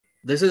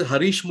This is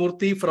Harish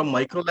Murthy from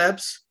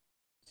Microlabs.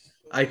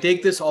 I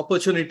take this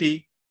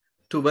opportunity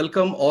to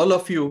welcome all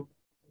of you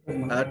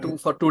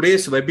for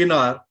today's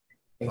webinar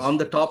on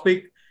the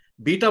topic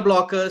beta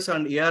blockers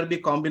and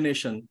ARB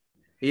combination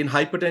in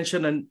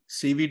hypertension and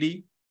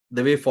CVD,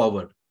 the way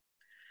forward.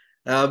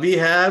 We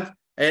have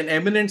an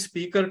eminent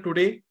speaker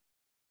today,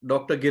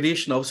 Dr.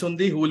 Girish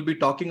Navasundi, who will be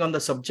talking on the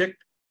subject.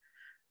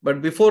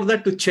 But before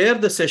that, to chair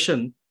the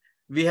session,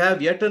 we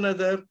have yet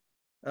another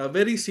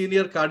very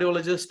senior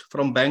cardiologist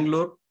from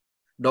Bangalore,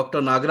 Dr.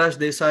 Nagaraj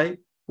Desai,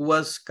 who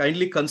has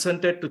kindly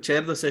consented to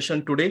chair the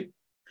session today.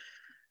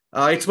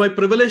 It's my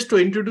privilege to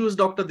introduce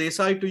Dr.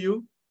 Desai to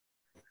you.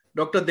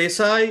 Dr.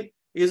 Desai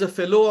is a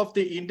fellow of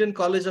the Indian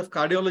College of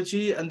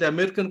Cardiology and the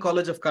American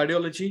College of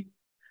Cardiology,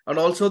 and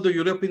also the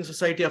European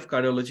Society of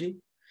Cardiology.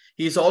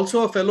 He is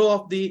also a fellow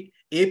of the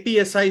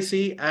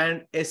APSIC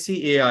and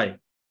SCAI.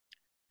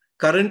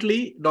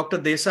 Currently, Dr.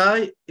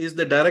 Desai is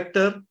the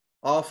director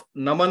of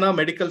Namana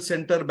Medical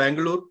Center,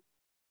 Bangalore.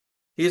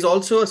 He is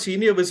also a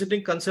senior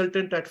visiting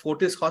consultant at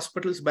Fortis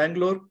Hospitals,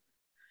 Bangalore.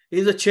 He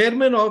is the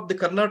chairman of the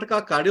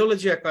Karnataka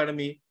Cardiology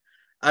Academy,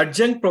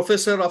 adjunct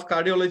professor of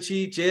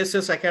cardiology,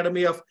 JSS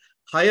Academy of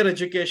Higher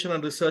Education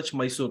and Research,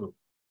 Mysuru.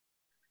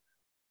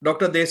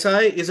 Dr.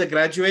 Desai is a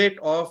graduate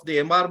of the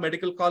MR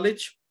Medical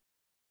College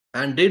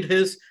and did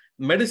his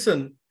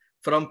medicine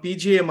from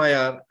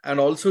PGMIR and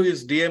also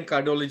his DM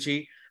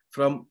cardiology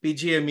from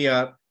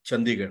PGMER,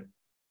 Chandigarh.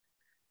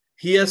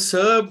 He has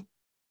served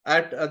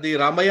at the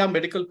Ramaya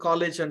Medical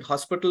College and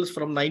Hospitals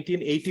from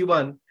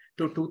 1981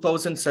 to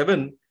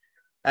 2007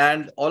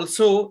 and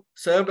also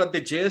served at the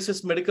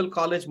JSS Medical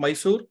College,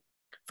 Mysore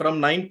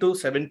from 9 to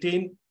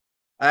 17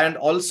 and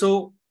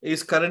also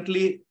is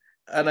currently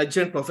an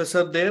adjunct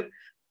professor there.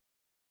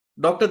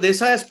 Dr.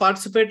 Desai has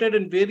participated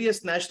in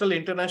various national and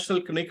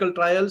international clinical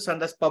trials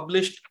and has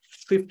published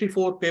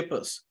 54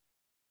 papers.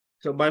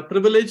 So my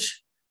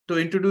privilege to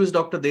introduce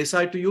Dr.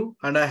 Desai to you,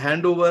 and I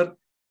hand over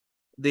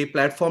the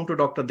platform to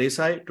Dr.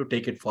 Desai to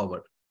take it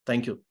forward.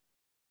 Thank you.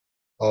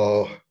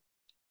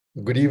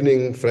 Good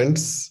evening,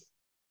 friends.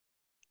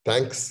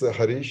 Thanks,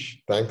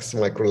 Harish. Thanks,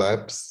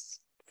 Microlabs,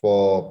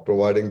 for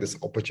providing this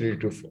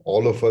opportunity for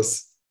all of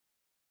us,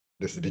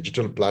 this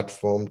digital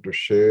platform to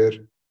share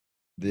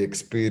the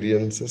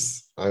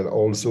experiences and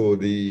also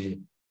the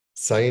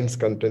science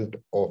content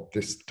of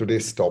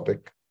today's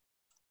topic.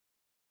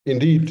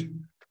 Indeed,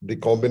 the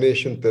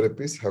combination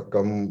therapies have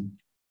come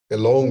a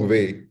long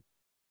way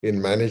in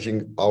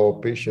managing our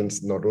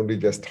patients, not only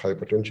just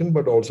hypertension,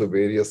 but also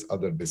various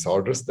other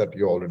disorders that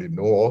you already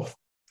know of,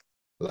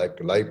 like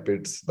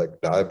lipids, like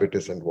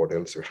diabetes, and what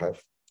else you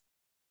have.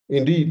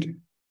 Indeed,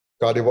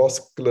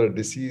 cardiovascular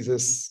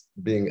diseases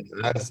being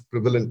as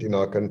prevalent in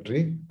our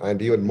country, and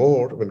even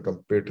more when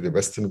compared to the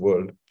Western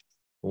world,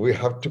 we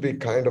have to be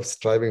kind of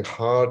striving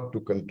hard to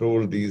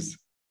control these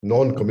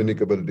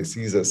non-communicable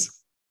diseases.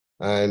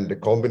 And the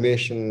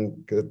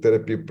combination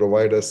therapy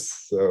provides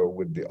us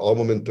with the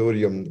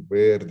armamentarium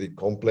where the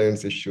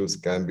compliance issues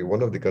can be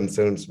one of the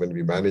concerns when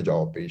we manage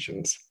our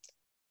patients.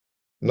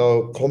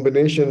 Now,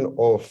 combination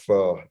of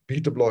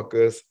beta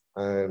blockers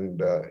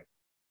and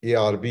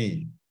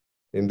ARB,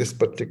 in this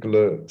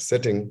particular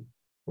setting,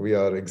 we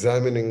are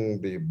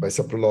examining the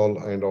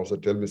bisoprolol and also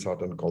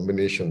telmisartan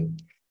combination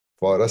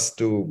for us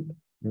to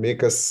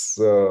make us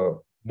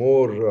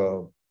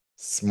more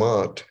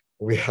smart.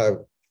 We have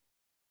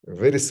a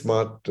very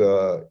smart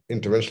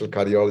interventional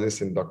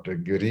cardiologist in Dr.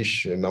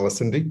 Girish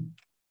Navasundi.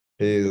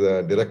 He is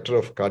a director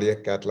of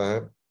cardiac cath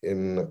lab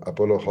in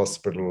Apollo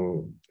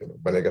Hospital,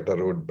 Banegata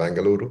Road,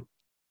 Bangalore,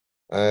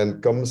 and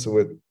comes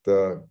with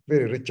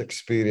very rich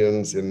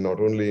experience in not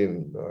only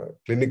in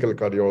clinical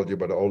cardiology,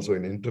 but also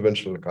in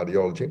interventional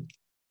cardiology.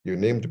 You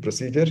name the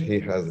procedure,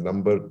 he has a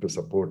number to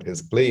support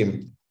his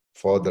claim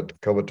for that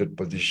coveted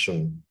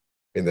position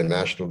in the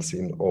national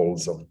scene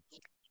also.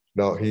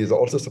 Now, he is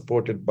also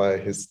supported by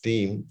his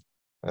team,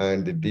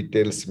 and the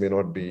details may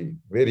not be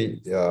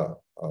very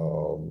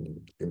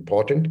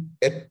important.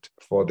 Yet,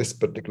 for this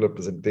particular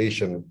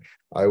presentation,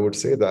 I would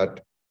say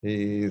that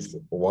he is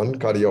one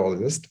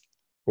cardiologist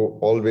who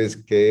always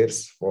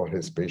cares for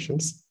his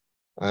patients,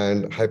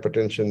 and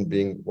hypertension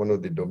being one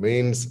of the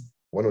domains,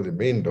 one of the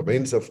main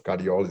domains of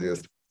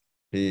cardiologists,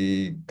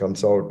 he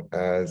comes out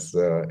as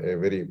a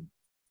very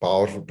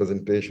powerful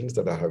presentations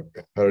that I have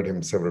heard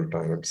him several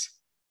times.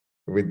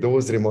 With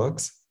those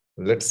remarks,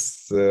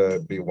 let's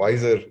be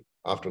wiser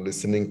after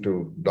listening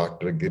to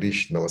Dr.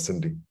 Girish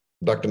Navasundi.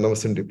 Dr.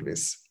 Navasundi,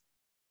 please.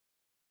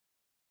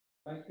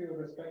 Thank you,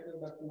 respected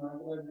Dr.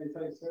 Nagaraj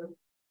Desai, sir,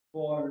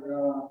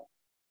 for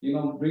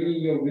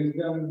bringing your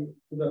wisdom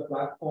to the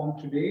platform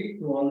today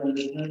to all the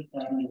listeners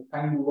and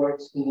kind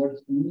words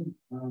towards me.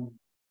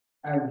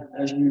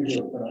 As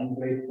usual, sir, I'm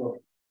grateful.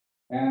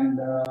 And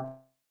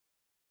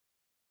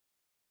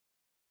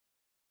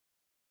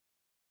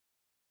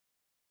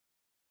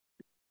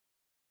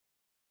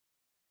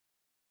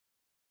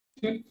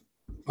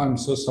I'm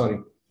so sorry.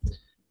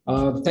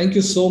 Thank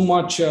you so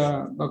much,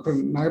 Dr.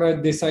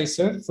 Nagaraj Desai,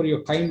 sir, for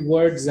your kind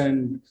words,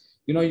 and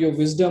your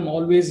wisdom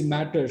always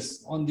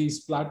matters on these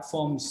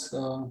platforms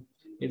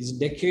It's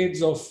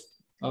decades of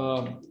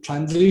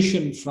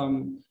transition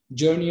from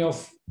journey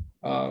of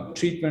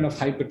treatment of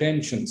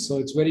hypertension. So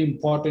it's very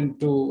important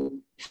to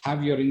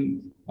have your,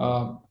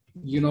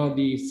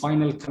 the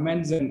final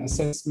comments and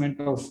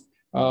assessment of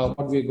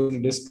what we're going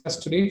to discuss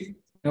today.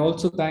 I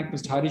also thank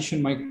Mr. Harish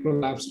and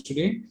Microlabs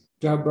today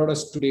to have brought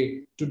us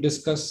today to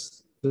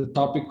discuss the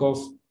topic of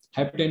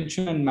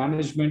hypertension and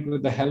management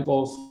with the help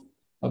of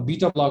a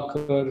beta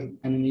blocker and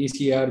an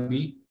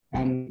ARB,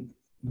 and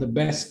the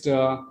best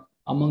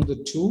among the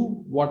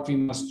two, what we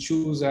must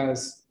choose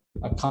as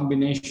a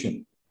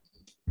combination.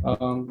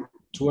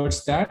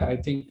 Towards that, I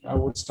think I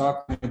would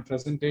start my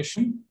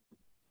presentation.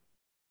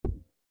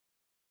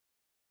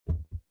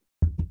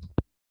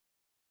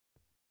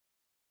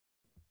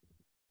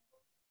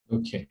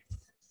 Okay.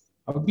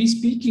 I'll be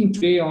speaking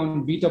today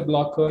on beta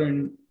blocker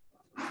and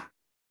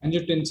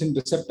angiotensin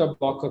receptor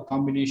blocker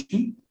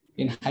combination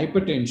in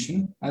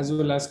hypertension as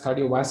well as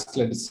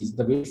cardiovascular disease,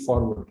 the way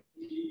forward.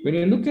 When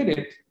you look at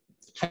it,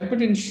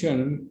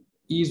 hypertension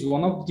is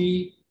one of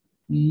the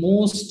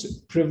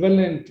most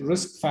prevalent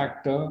risk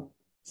factor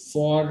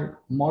for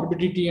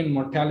morbidity and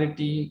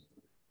mortality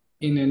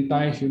in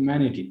entire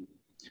humanity.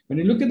 When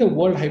you look at the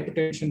world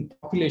hypertension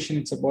population,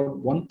 it's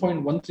about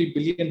 1.13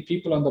 billion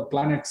people on the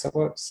planet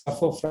suffer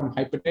from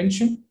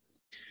hypertension.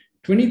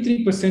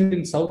 23%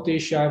 in South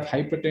Asia have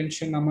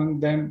hypertension among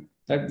them,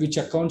 which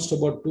accounts to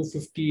about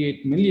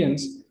 258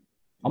 millions.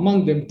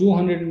 Among them,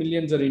 200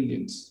 millions are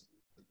Indians.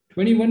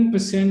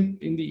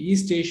 21% in the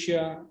East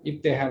Asia,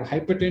 if they have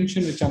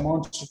hypertension, which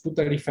amounts to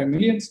 235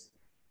 millions.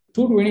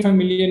 225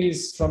 million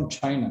is from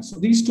China. So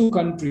these two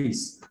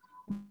countries,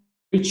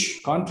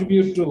 which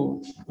contribute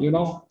to,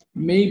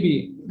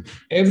 maybe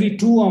every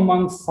 2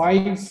 among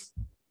 5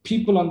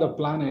 people on the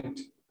planet,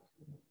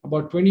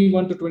 about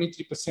 21 to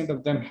 23%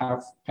 of them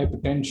have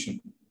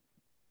hypertension.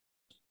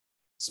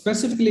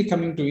 Specifically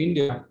coming to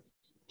India,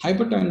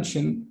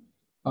 hypertension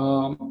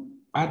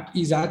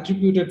is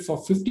attributed for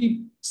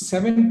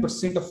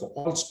 57% of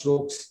all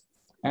strokes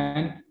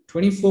and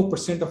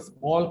 24% of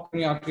all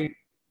coronary artery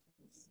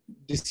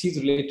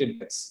disease-related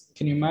deaths.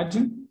 Can you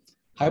imagine?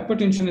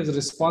 Hypertension is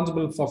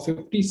responsible for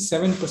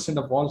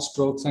 57% of all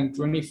strokes and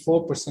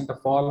 24% of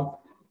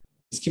all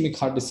ischemic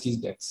heart disease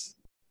deaths.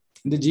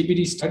 In the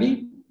GBD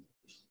study,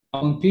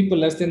 among people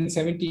less than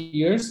 70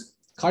 years,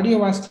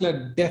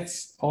 cardiovascular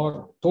deaths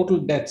or total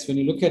deaths, when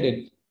you look at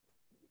it,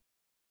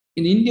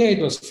 in India, it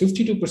was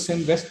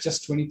 52%, West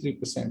just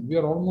 23%. We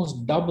are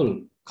almost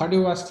double.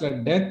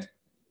 Cardiovascular death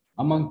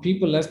among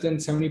people less than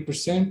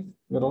 70%,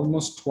 we're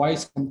almost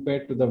twice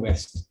compared to the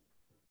West.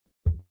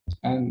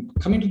 And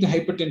coming to the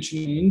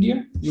hypertension in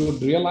India, you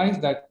would realize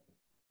that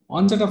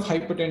onset of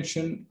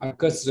hypertension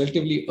occurs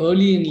relatively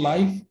early in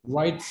life,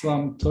 right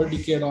from third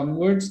decade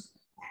onwards.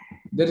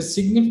 There is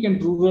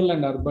significant rural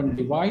and urban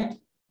divide.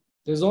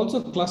 There's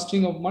also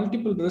clustering of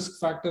multiple risk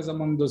factors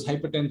among those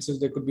hypertensives.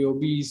 There could be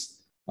obese,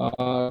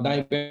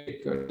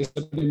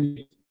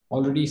 diabetic,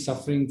 already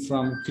suffering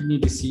from kidney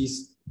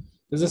disease.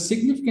 There's a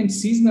significant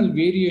seasonal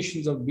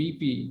variations of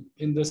BP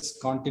in this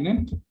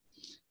continent.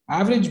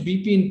 Average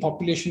BP in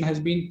population has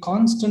been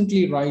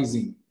constantly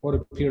rising for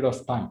a period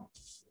of time.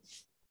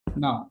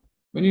 Now,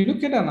 when you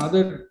look at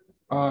another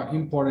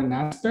important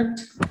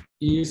aspect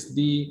is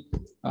the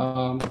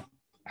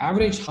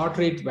average heart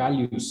rate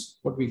values,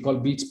 what we call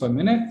beats per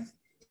minute.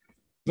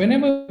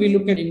 Whenever we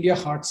look at India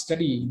Heart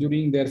Study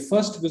during their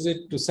first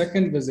visit to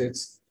second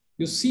visits,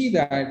 you see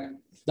that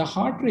the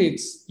heart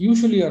rates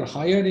usually are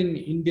higher in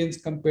Indians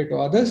compared to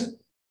others,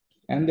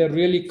 and they're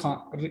really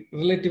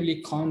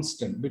relatively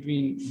constant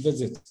between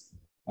visits.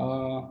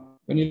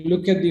 When you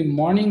look at the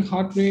morning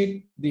heart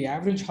rate, the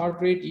average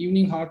heart rate,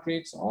 evening heart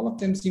rates, all of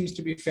them seems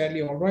to be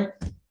fairly all right.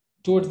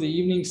 Towards the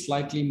evening,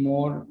 slightly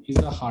more is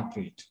the heart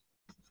rate.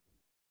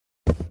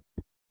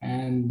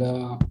 And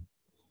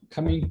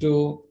coming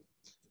to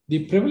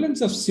the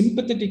prevalence of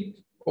sympathetic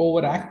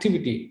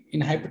overactivity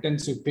in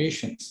hypertensive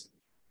patients.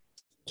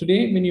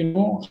 Today, when you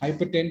know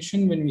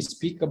hypertension, when we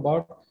speak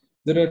about,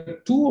 there are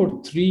 2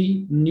 or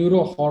 3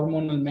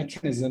 neurohormonal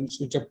mechanisms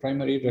which are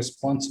primarily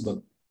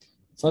responsible.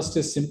 First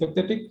is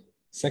sympathetic,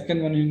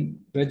 second one in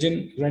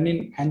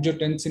renin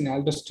angiotensin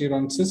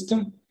aldosterone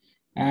system,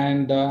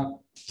 and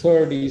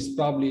third is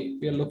probably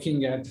we are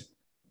looking at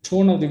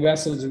tone of the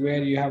vessels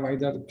where you have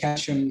either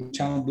calcium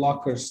channel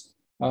blockers,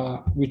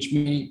 which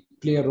may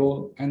play a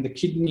role, and the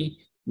kidney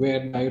where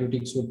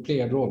diuretics would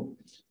play a role.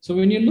 So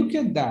when you look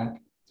at that,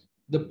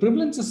 the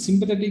prevalence of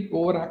sympathetic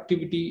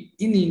overactivity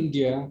in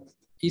India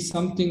is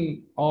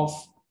something of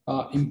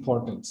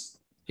importance.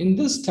 In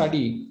this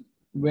study,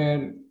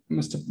 where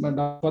Mr.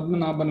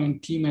 Padmanabhan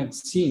and team had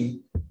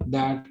seen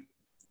that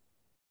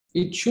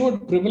it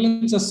showed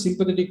prevalence of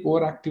sympathetic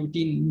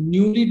overactivity in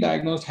newly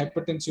diagnosed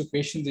hypertensive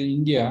patients in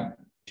India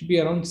to be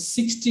around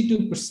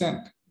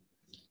 62%.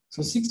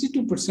 So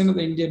 62% of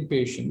the Indian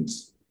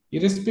patients,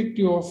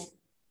 irrespective of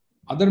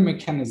other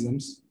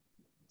mechanisms,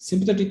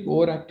 sympathetic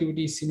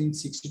overactivity is seen in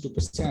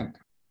 62%.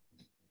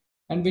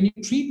 And when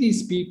you treat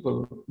these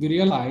people, we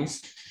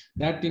realize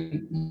that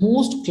in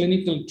most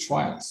clinical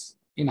trials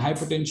in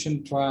hypertension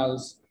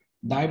trials,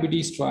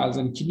 diabetes trials,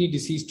 and kidney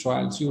disease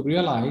trials, you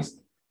realize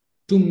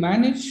to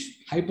manage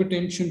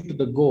hypertension to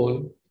the goal,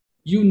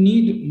 you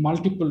need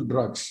multiple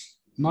drugs,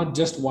 not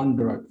just one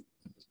drug.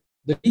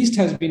 The least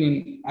has been in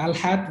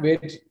ALHAT,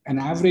 where an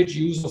average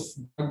use of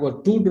drug were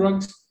 2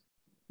 drugs.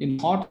 In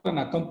HOT and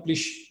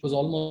ACCOMPLISH was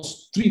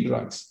almost 3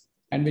 drugs.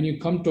 And when you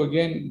come to,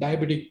 again,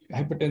 diabetic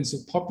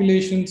hypertensive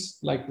populations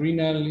like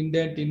renal,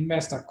 indent,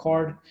 invest,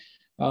 accord,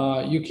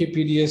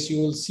 UKPDS,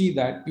 you will see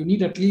that you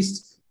need at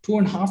least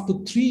 2.5 to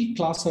 3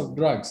 classes of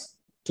drugs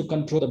to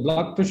control the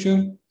blood pressure.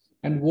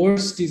 And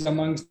worst is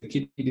amongst the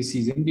kidney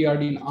disease.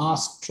 MDRD and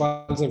ASK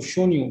trials have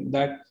shown you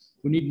that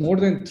you need more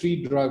than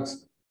 3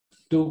 drugs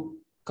to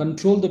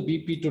control the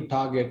BP to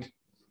target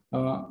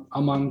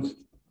among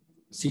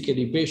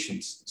CKD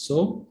patients. So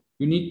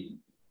you need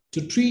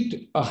to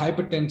treat a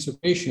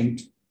hypertensive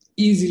patient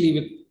easily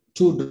with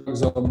 2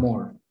 drugs or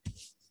more.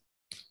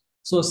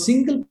 So a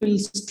single pill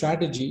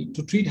strategy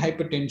to treat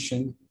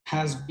hypertension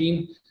has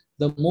been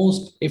the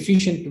most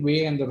efficient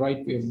way and the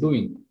right way of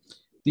doing.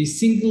 The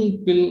single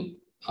pill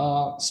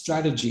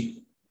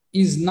strategy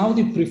is now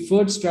the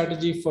preferred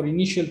strategy for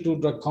initial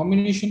 2-drug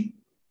combination.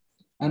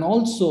 And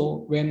also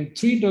when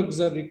 3 drugs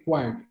are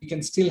required, you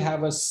can still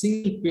have a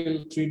single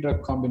pill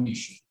 3-drug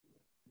combination.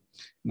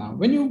 Now,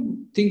 when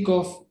you think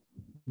of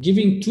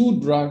giving 2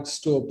 drugs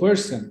to a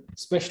person,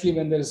 especially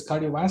when there is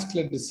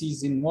cardiovascular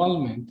disease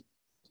involvement,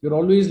 you're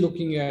always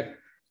looking at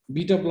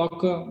beta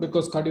blocker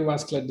because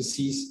cardiovascular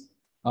disease,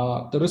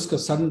 the risk of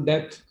sudden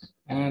death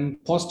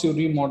and positive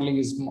remodeling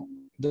is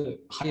the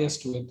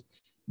highest with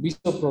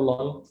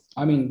bisoprolol,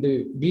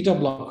 the beta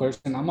blockers,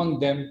 and among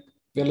them,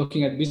 we're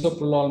looking at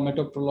bisoprolol,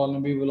 metoprolol,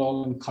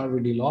 nebivolol, and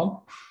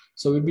carvedilol.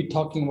 So we'll be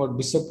talking about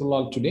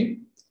bisoprolol today.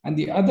 And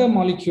the other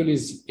molecule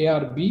is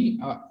ARB,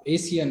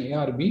 AC and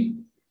ARB.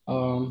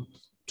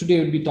 Today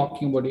we'll be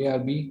talking about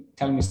ARB,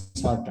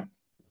 telmisartan.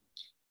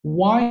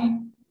 Why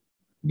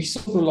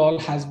bisoprolol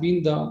has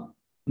been the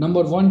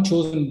 #1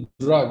 chosen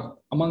drug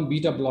among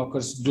beta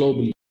blockers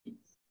globally?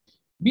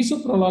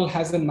 Bisoprolol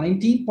has a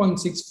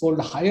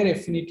 19.6-fold higher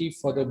affinity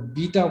for the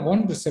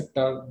beta-1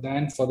 receptor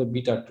than for the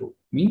beta-2.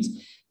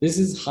 Means this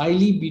is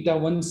highly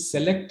beta-1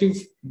 selective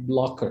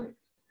blocker.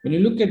 When you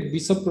look at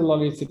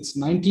bisoprolol, if it's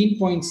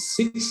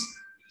 19.6,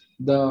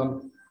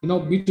 the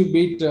B2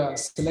 beta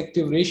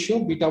selective ratio,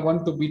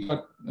 beta-2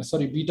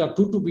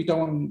 to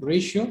beta-1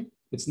 ratio,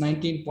 it's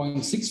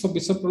 19.6 for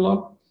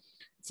bisoprolol.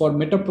 For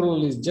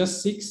metoprolol is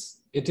just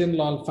 6,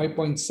 atenolol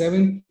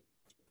 5.7.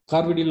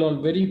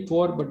 Carvedilol very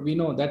poor, but we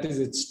know that is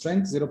its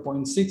strength,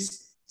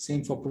 0.6.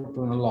 Same for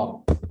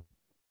propranolol.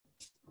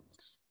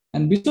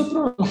 And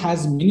bisoprolol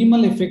has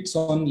minimal effects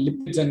on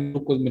lipids and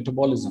glucose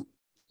metabolism.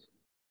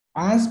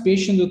 As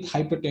patients with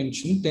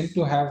hypertension tend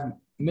to have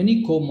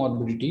many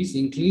comorbidities,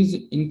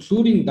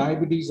 including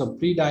diabetes or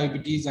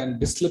prediabetes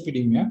and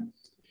dyslipidemia,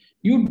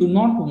 you do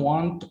not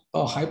want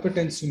a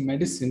hypertensive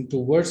medicine to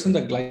worsen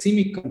the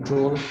glycemic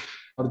control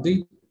or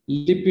the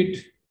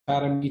lipid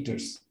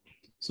parameters.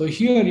 So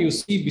here you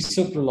see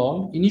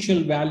bisoprolol,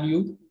 initial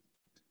value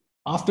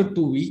after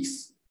 2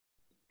 weeks,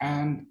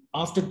 and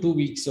after 2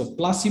 weeks of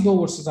placebo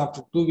versus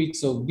after 2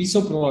 weeks of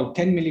bisoprolol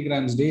 10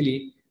 milligrams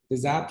daily,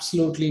 there's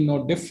absolutely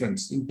no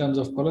difference in terms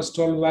of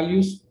cholesterol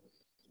values,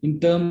 in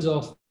terms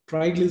of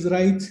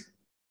triglycerides,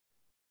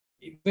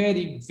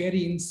 very,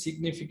 very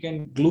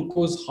insignificant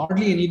glucose,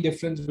 hardly any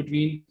difference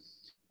between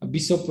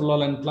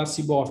bisoprolol and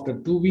placebo after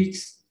 2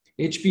 weeks.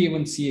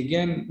 HbA1c,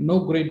 again, no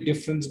great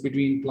difference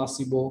between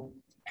placebo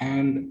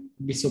and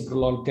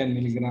bisoprolol 10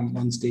 milligram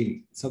once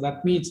daily. So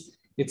that means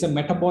it's a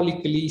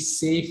metabolically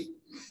safe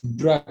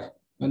drug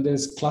when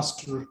there's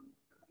cluster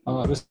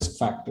risk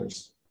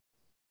factors.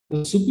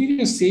 The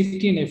superior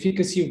safety and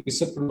efficacy of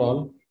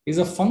bisoprolol is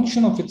a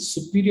function of its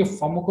superior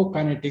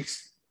pharmacokinetics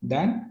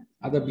than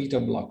other beta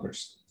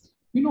blockers.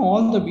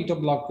 All the beta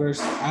blockers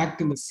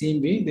act in the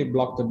same way. They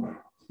block the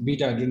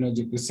beta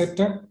adrenergic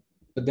receptor,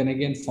 but then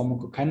again,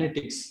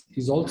 pharmacokinetics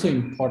is also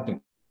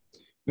important.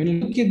 When you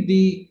look at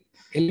the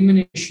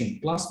elimination,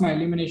 plasma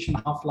elimination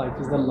half-life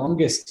is the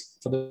longest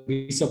for the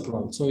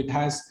bisoprolol. So it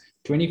has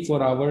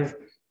 24-hour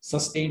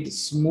sustained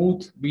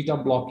smooth beta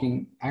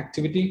blocking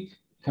activity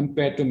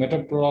compared to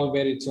metoprolol,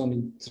 where it's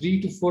only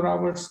 3 to 4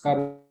 hours,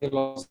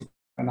 carvedilol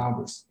 7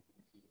 hours.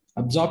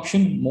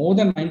 Absorption, more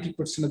than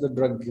 90% of the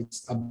drug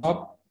gets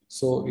absorbed,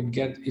 so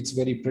it's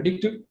very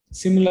predictive.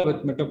 Similar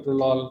with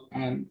metoprolol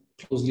and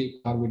closely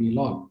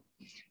carvedilol.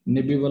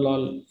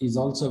 Nebivolol is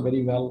also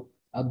very well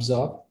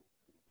absorbed.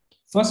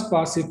 First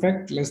pass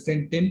effect, less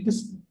than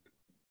 10%.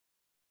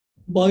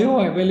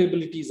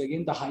 Bioavailability is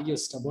again the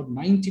highest, about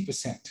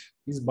 90%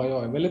 is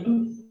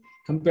bioavailable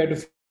compared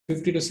to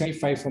 50 to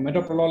 75 for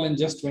metoprolol and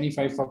just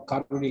 25 for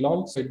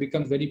carvedilol. So it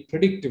becomes very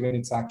predictive in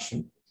its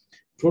action.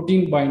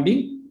 Protein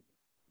binding,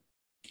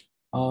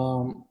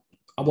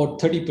 about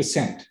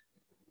 30%,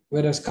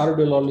 whereas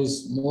carvedilol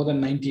is more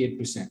than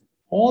 98%.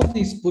 All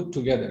these put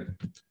together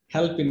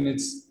help in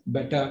its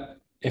better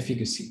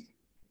efficacy.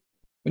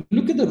 When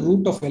you look at the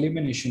route of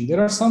elimination, there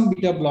are some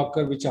beta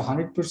blocker which are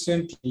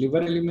 100%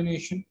 liver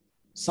elimination,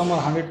 some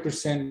are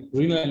 100%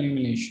 renal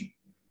elimination.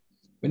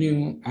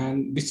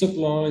 And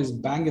bisoprolol is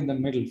bang in the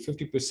middle,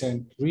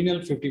 50% renal,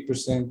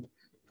 50%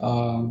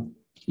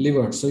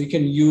 liver. So you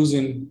can use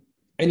in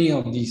any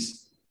of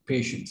these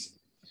patients.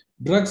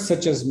 Drugs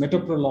such as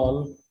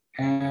metoprolol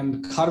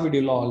and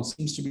carvedilol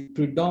seems to be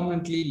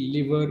predominantly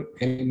liver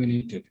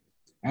eliminated.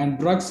 And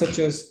drugs such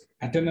as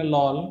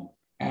atenolol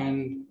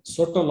and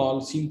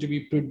sotalol seem to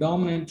be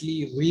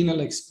predominantly renal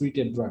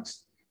excreted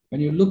drugs.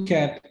 When you look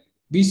at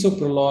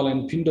bisoprolol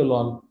and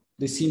pindolol,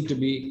 they seem to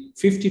be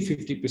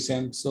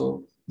 50-50%.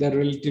 So they're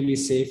relatively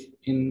safe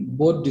in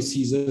both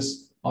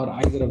diseases or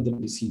either of the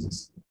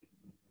diseases.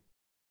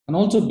 And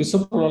also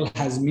bisoprolol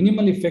has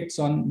minimal effects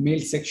on male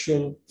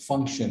sexual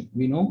function.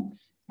 We know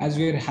as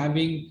we are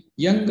having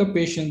younger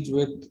patients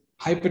with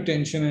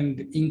hypertension and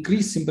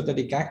increased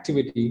sympathetic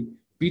activity,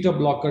 beta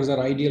blockers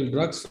are ideal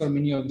drugs for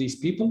many of these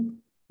people.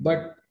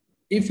 But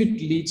if it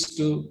leads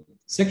to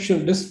sexual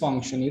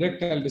dysfunction,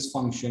 erectile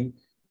dysfunction,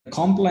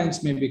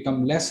 compliance may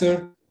become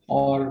lesser,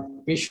 or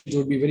patients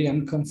will be very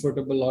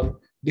uncomfortable or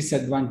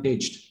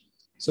disadvantaged.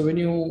 So when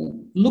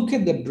you look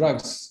at the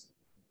drugs,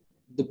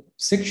 the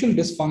sexual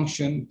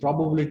dysfunction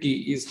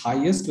probability is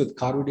highest with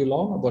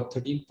carvedilol, about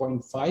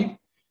 13.5,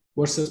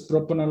 versus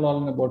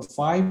propranolol, about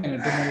 5,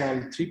 and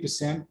atenolol,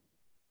 3%.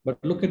 But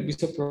look at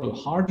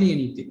bisoprolol, hardly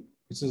anything.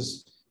 This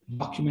is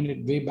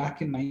documented way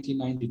back in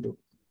 1992.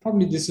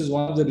 Probably this is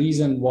one of the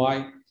reasons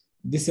why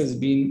this has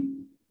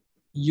been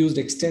used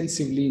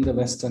extensively in the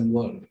Western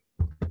world.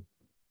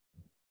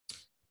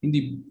 In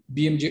the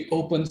BMJ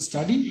Open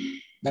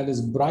study, that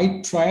is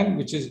BRIGHT trial,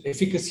 which is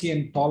efficacy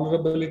and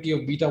tolerability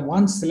of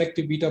beta-1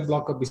 selective beta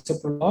blocker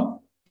bisoprolol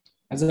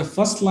as a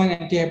first-line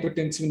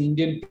antihypertensive in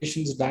Indian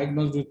patients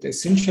diagnosed with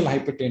essential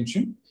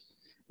hypertension.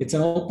 It's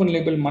an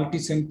open-label,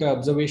 multi-center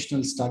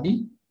observational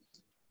study.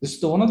 This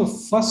is one of the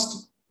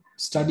first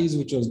studies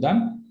which was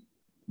done.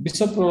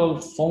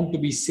 Bisoprolol found to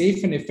be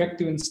safe and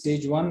effective in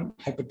stage 1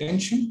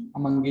 hypertension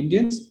among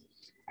Indians.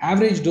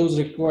 Average dose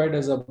required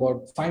is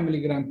about 5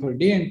 milligram per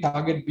day, and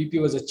target BP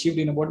was achieved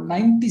in about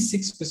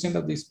 96%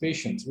 of these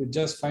patients with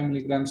just 5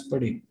 milligrams per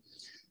day.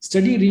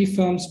 Study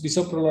reaffirms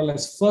bisoprolol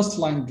as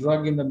first-line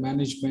drug in the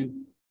management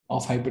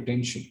of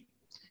hypertension.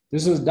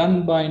 This was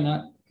done by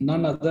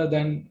none other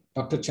than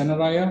Dr.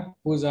 Chennaraya,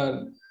 who is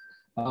a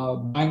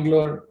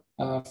Bangalore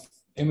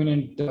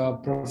eminent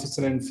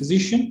professor and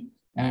physician,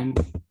 and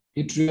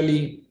it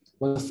really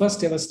was the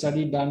first ever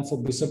study done for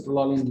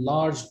bisoprolol in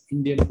large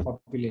Indian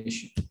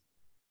population.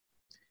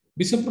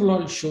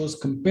 Bisoprolol shows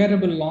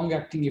comparable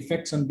long-acting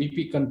effects on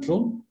BP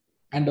control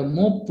and a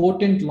more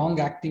potent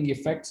long-acting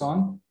effects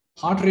on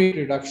heart rate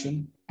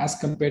reduction as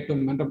compared to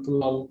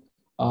metoprolol,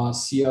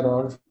 CR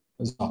or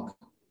ZOC.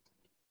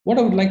 What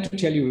I would like to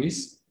tell you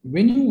is,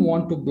 when you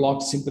want to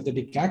block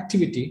sympathetic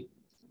activity,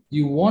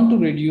 you want to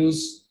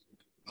reduce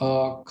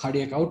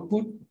cardiac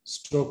output,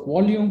 stroke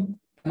volume,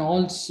 and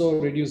also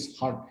reduce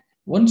heart.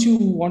 Once you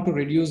want to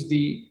reduce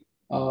the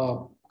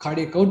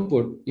cardiac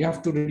output, you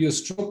have to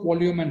reduce stroke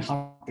volume and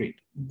heart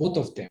rate, both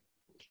of them.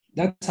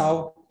 That's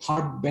how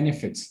heart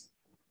benefits.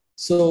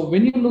 So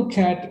when you look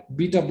at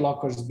beta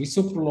blockers,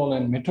 bisoprolol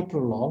and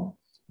metoprolol,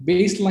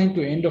 baseline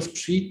to end of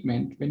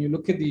treatment, when you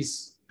look at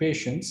these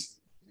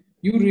patients,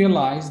 you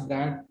realize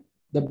that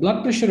the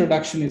blood pressure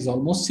reduction is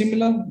almost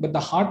similar, but the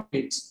heart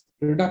rate's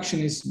reduction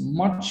is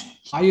much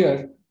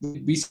higher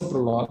with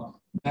bisoprolol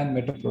than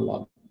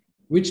metoprolol,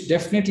 which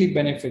definitely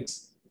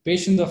benefits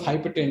patients of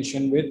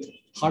hypertension with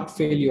heart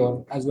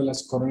failure as well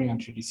as coronary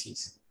artery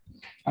disease.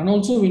 And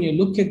also when you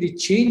look at the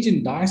change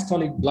in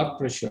diastolic blood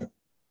pressure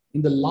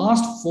in the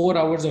last 4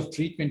 hours of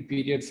treatment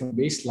period from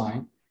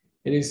baseline,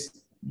 it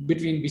is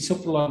between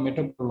bisoprolol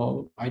and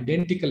metoprolol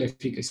identical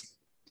efficacy.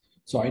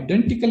 So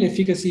identical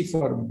efficacy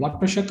for blood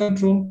pressure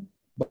control,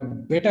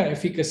 but better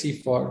efficacy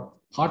for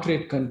heart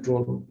rate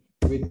control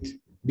with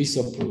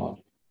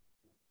bisoprolol.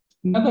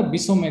 Another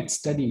bisomet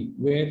study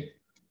where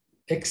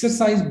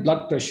exercise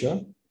blood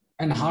pressure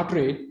and heart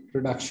rate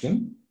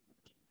reduction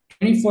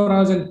 24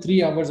 hours and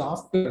 3 hours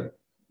after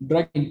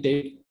drug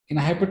intake in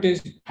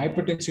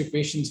hypertensive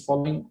patients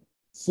following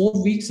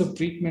 4 weeks of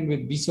treatment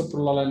with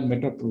bisoprolol and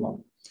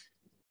metoprolol.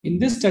 In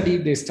this study,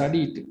 they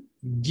studied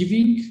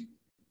giving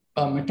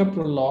a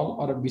metoprolol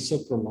or a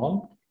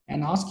bisoprolol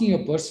and asking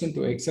a person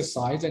to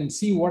exercise and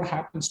see what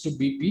happens to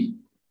BP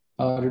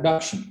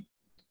reduction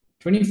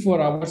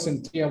 24 hours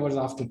and 3 hours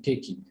after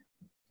taking.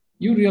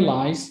 You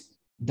realize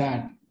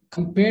that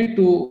compared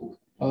to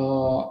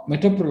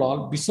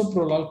metoprolol,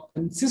 bisoprolol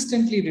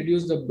consistently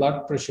reduced the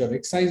blood pressure,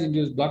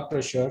 exercise-induced blood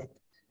pressure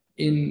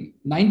in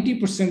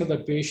 90% of the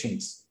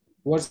patients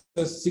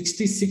versus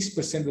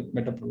 66% with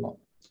metoprolol.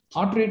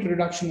 Heart rate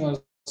reduction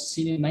was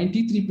seen in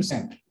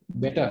 93%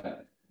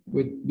 better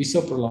with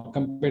bisoprolol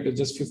compared to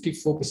just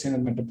 54%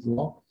 of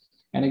metoprolol.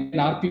 And again,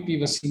 RPP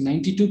was seen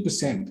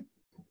 92%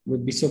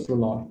 with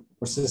bisoprolol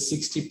versus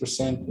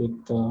 60%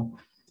 with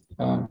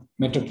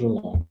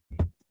metoprolol.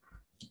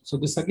 So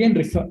this again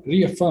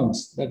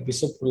reaffirms that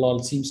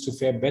bisoprolol seems to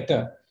fare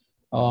better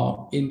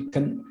in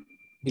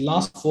the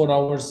last 4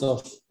 hours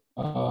of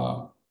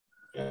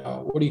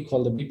what do you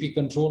call the BP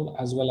control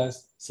as well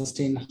as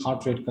sustained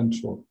heart rate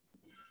control.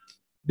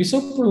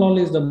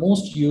 Bisoprolol is the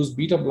most used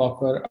beta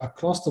blocker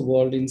across the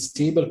world in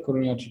stable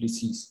coronary artery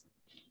disease.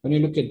 When you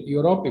look at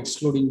Europe,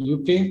 excluding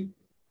UK,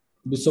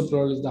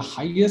 bisoprolol is the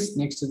highest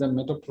next to the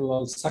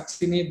metoprolol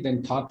succinate,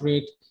 then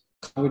tartrate,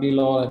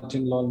 carvedilol,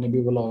 atenolol,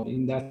 nebivolol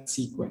in that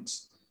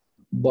sequence.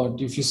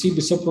 But if you see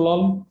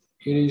bisoprolol,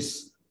 it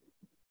is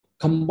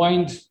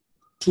combined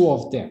two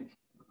of them.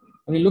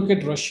 When you look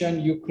at Russia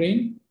and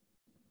Ukraine,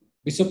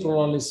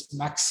 bisoprolol is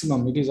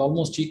maximum. It is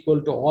almost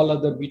equal to all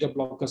other beta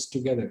blockers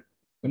together.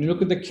 When you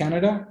look at the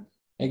Canada,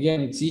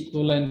 again, it's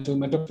equivalent to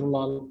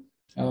metoprolol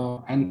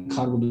and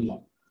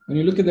carvedilol. When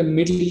you look at the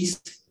Middle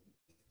East,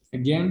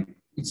 again,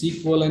 it's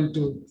equivalent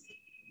to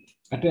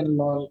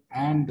atenolol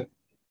and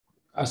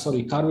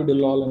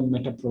carvedilol and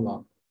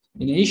metoprolol.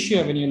 In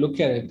Asia, when you look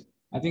at it,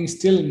 I think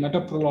still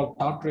metoprolol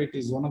tartrate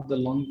is one of the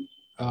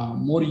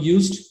more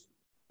used.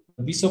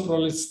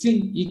 Bisoprolol is still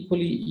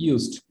equally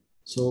used.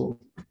 So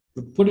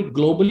to put it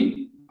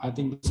globally, I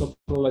think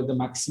bisoprolol is the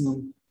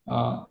maximum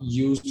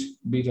used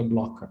beta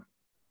blocker.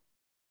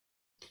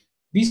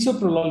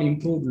 Bisoprolol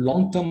improved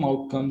long-term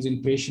outcomes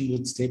in patients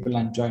with stable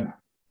angina.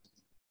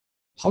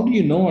 How do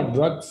you know a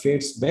drug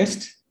fares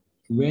best?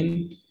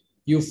 When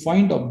you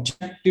find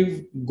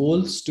objective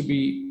goals to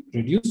be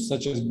reduced,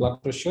 such as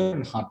blood pressure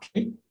and heart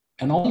rate,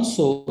 and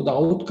also the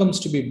outcomes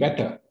to be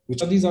better.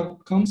 Which are these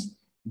outcomes?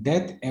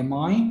 Death,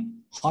 MI,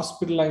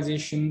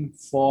 hospitalization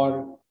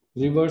for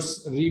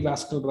reverse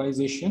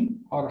revascularization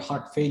or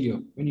heart failure.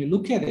 When you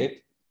look at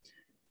it,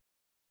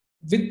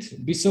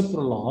 with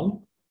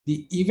bisoprolol,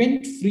 the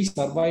event-free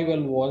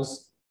survival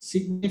was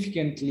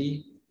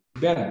significantly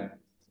better.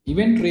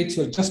 Event rates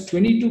were just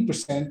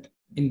 22%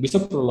 in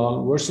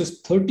bisoprolol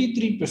versus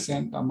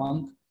 33%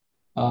 among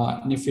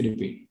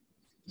nifedipine.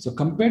 So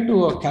compared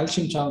to a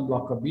calcium channel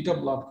blocker, beta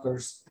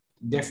blockers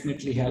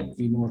definitely help,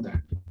 we know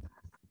that.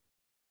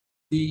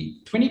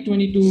 The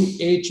 2022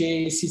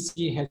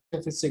 AHA-ACC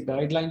HFSA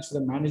guidelines for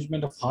the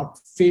management of heart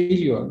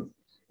failure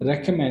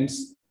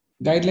recommends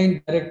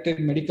guideline-directed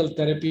medical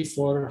therapy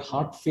for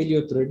heart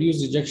failure to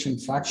reduce ejection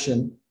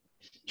fraction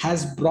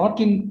has brought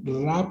in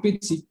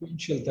rapid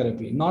sequential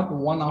therapy, not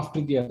one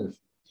after the other.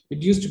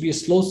 It used to be a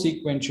slow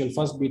sequential,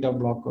 first beta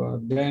blocker,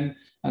 then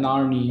an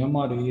ARNI,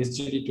 MRA,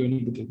 SGLT2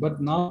 inhibitor.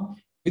 But now,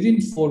 within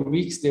 4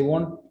 weeks, they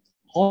want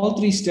all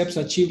 3 steps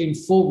achieved in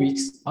 4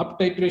 weeks. Up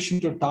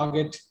titration to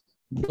target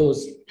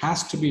dose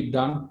has to be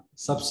done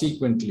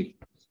subsequently.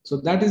 So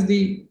that is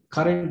the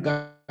current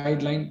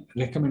guideline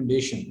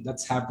recommendation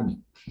that's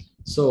happening.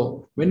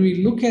 So when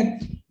we look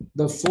at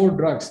the 4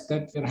 drugs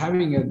that we're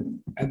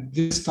having at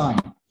this time,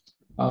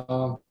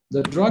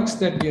 the drugs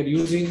that we are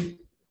using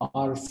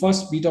are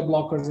first beta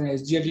blockers and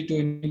SGLT2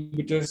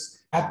 inhibitors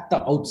at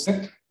the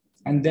outset,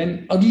 and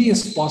then early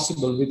as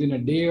possible, within a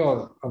day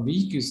or a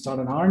week, you start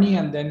an ARNI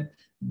and then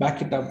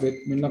back it up with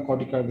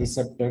mineralocorticoid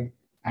receptor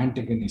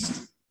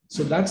antagonist.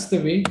 So that's the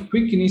way.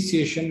 Quick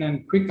initiation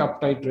and quick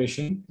up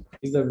titration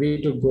is the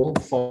way to go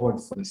forward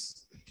for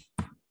this.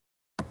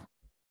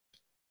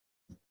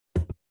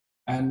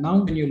 And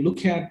now when you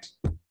look at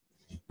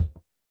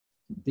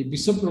the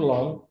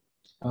bisoprolol,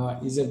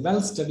 is a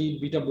well-studied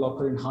beta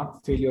blocker in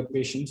heart failure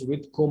patients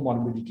with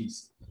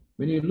comorbidities.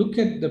 When you look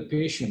at the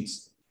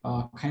patients,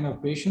 kind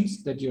of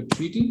patients that you're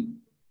treating,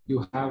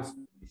 you have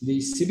the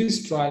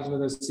CBIS trials,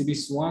 whether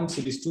CBIS 1,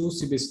 CBIS 2,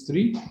 CBIS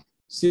 3.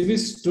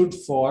 CBIS stood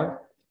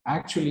for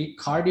actually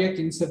cardiac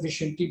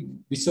insufficiency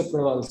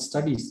bisoprolol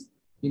studies.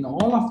 In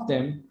all of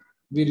them,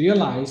 we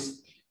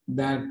realized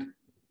that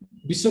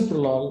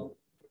bisoprolol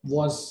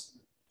was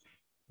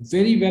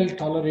very well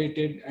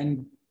tolerated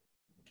and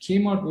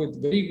came out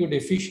with very good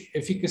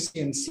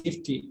efficacy and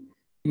safety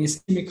in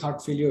ischemic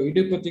heart failure,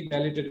 idiopathic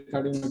dilated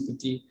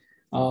cardiomyopathy.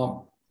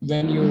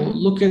 When you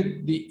look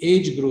at the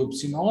age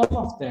groups, in all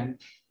of them,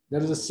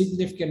 there is a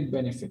significant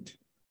benefit.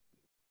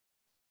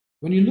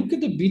 When you look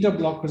at the beta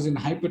blockers in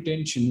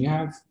hypertension, you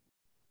have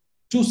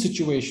 2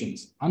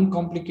 situations: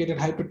 uncomplicated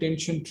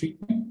hypertension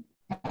treatment,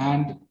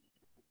 and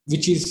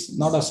which is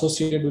not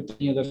associated with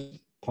any other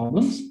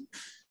problems.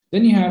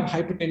 Then you have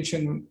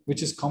hypertension,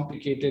 which is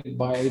complicated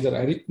by either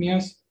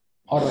arrhythmias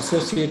or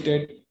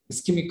associated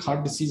ischemic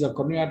heart disease or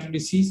coronary artery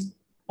disease,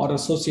 or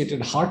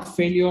associated heart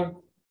failure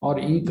or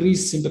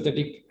increased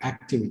sympathetic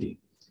activity.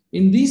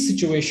 In these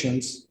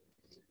situations,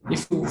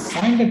 if you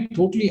find a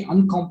totally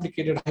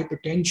uncomplicated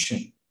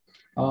hypertension,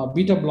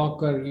 beta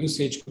blocker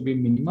usage could be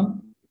minimal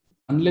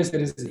unless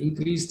there is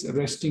increased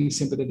resting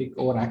sympathetic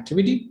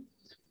overactivity.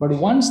 But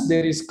once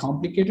there is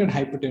complicated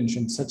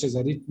hypertension, such as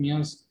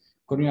arrhythmias,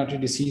 coronary artery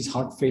disease,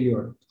 heart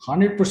failure,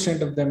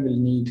 100% of them will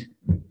need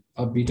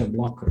a beta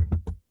blocker.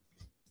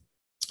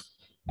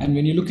 And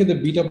when you look at the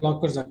beta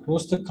blockers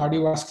across the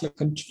cardiovascular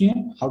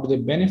continuum, how do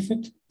they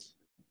benefit?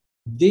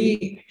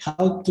 They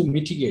help to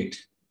mitigate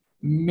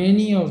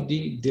many of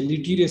the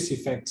deleterious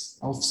effects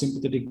of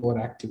sympathetic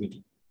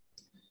overactivity.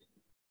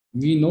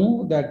 We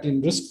know that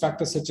in risk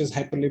factors such as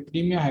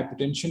hyperlipidemia,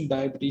 hypertension,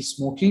 diabetes,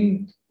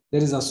 smoking,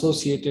 There is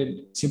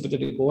associated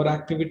sympathetic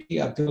overactivity,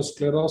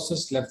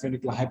 atherosclerosis, left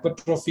ventricular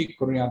hypertrophy,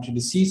 coronary artery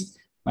disease,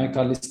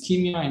 myocardial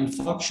ischemia,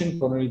 infarction,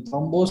 coronary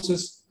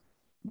thrombosis.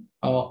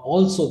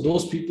 Also,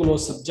 those people who are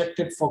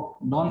subjected for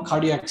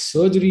non-cardiac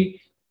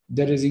surgery,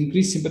 there is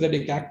increased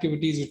sympathetic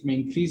activities which may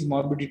increase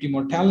morbidity,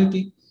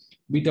 mortality.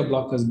 Beta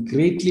blockers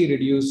greatly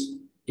reduce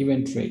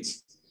event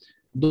rates.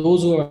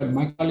 Those who have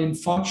myocardial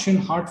infarction,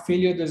 heart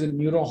failure, there's a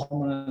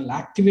neurohormonal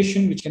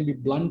activation which can be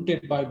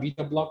blunted by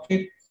beta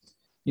blockade.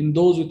 In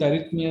those with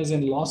arrhythmias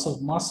and loss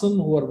of muscle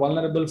who are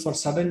vulnerable for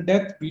sudden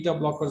death, beta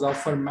blockers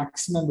offer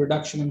maximum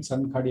reduction in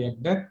sudden cardiac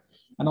death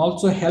and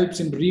also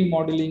helps in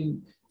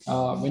remodeling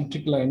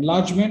ventricular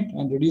enlargement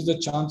and reduce the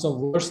chance of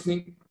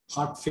worsening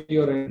heart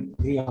failure and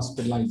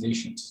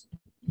rehospitalizations.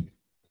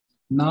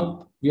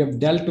 Now we have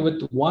dealt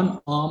with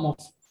one arm of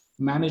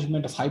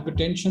management of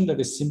hypertension, that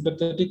is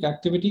sympathetic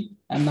activity,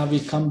 and now we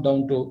come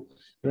down to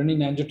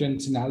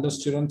renin-angiotensin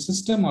aldosterone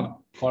system, or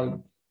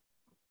called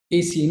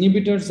AC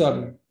inhibitors,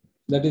 or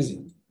that is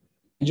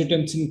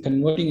angiotensin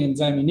converting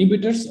enzyme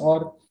inhibitors,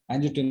 or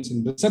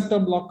angiotensin receptor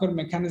blocker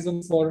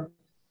mechanism for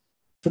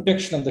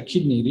protection of the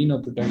kidney,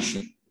 renal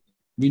protection.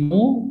 We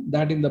know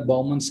that in the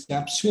Bowman's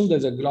capsule,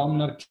 there's a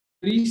glomerular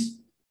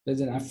capillaries,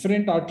 there's an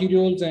afferent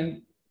arterioles,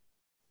 and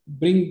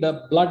bring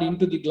the blood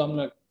into the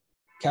glomerular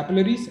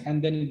capillaries,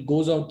 and then it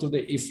goes out to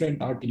the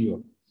efferent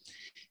arteriole.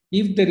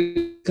 If there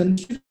is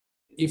constricted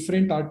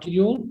efferent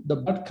arteriole, the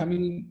blood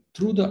coming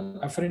through the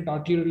afferent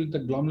arteriole, the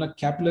glomerular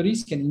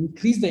capillaries, can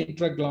increase the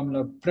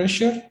intraglomerular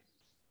pressure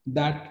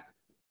that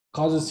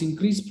causes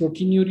increased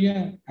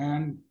proteinuria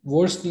and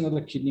worsening of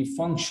the kidney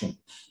function.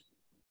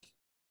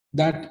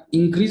 That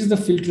increases the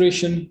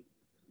filtration,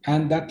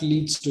 and that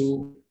leads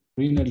to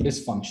renal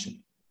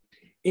dysfunction.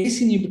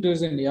 ACE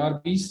inhibitors and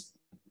ARBs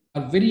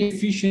are very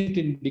efficient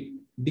in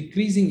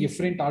decreasing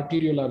efferent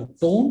arteriolar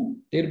tone,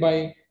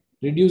 thereby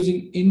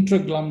reducing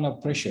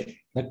intraglomerular pressure.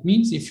 That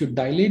means if you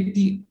dilate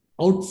the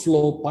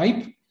outflow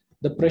pipe,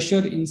 the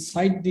pressure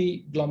inside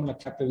the glomerular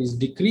capillaries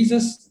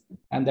decreases,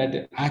 and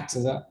that acts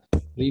as a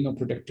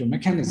renoprotective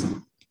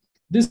mechanism.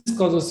 This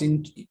causes,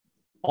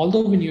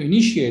 although when you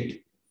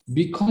initiate,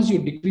 because you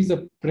decrease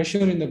the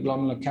pressure in the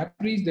glomerular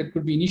capillaries, there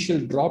could be initial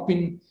drop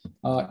in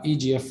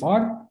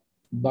eGFR,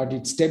 but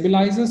it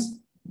stabilizes,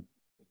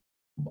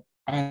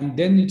 and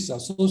then it's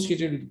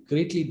associated with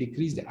greatly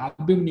decreased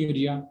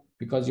albuminuria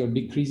because you're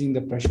decreasing the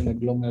pressure in the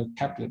glomerular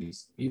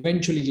capillaries,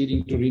 eventually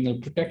leading to renal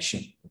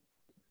protection.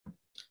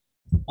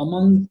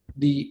 Among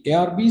the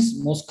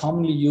ARBs, most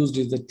commonly used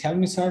is the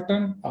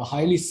telmisartan, a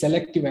highly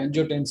selective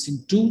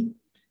angiotensin 2,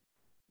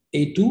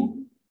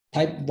 A2,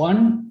 type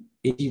 1,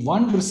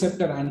 81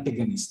 receptor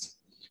antagonist.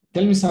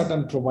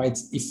 Telmisartan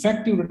provides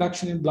effective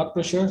reduction in blood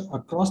pressure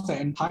across the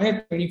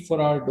entire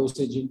 24-hour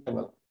dosage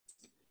interval.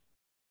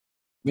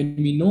 When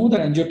we know that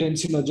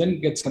angiotensinogen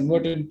gets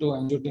converted into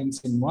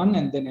angiotensin 1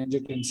 and then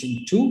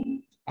angiotensin 2,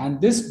 and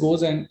this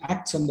goes and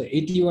acts on the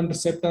 81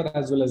 receptor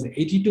as well as the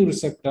 82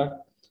 receptor,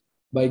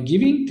 by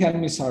giving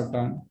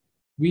telmisartan,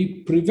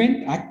 we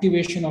prevent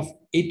activation of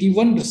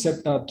 81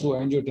 receptor through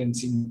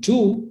angiotensin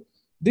 2.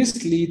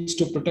 This leads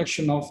to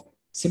protection of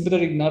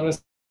sympathetic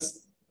nervous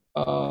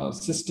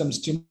system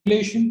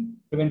stimulation,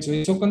 prevents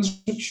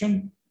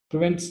vasoconstriction,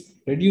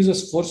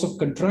 reduces force of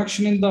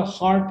contraction in the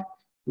heart,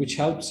 which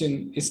helps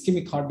in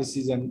ischemic heart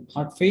disease and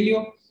heart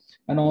failure,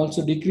 and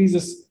also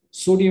decreases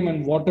sodium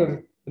and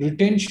water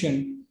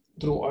retention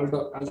through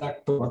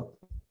aldactone,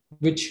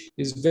 which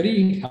is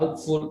very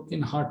helpful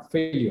in heart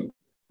failure.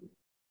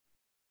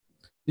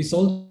 This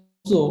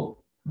also,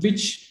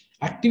 which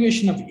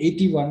activation of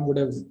 81 would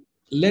have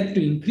led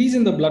to increase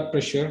in the blood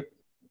pressure.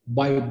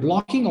 By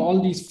blocking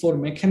all these four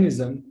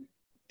mechanisms,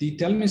 the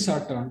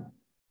telmisartan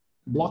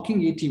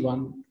blocking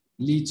 81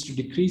 leads to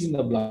decrease in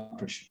the blood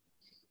pressure.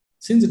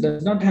 Since it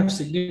does not have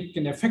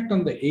significant effect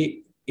on the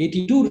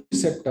 82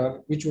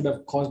 receptor, which would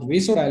have caused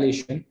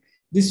vasodilation,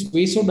 this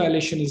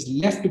vasodilation is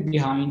left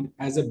behind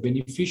as a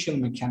beneficial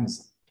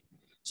mechanism.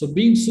 So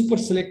being super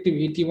selective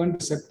 81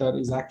 receptor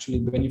is actually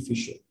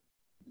beneficial.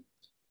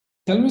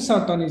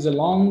 Telmisartan is a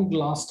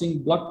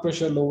long-lasting blood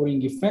pressure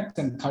lowering effect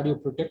and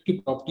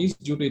cardioprotective properties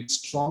due to its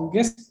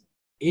strongest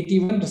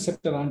 81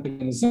 receptor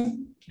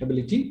antagonism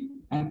ability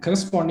and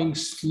corresponding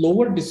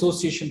slower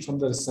dissociation from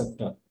the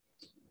receptor.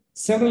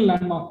 Several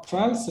landmark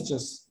trials such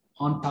as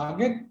On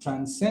Target,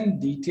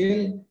 Transcend,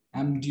 Detail,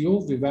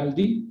 AMDIO,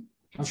 Vivaldi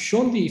have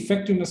shown the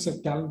effectiveness of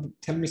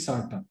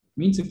telmisartan.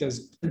 Means it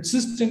has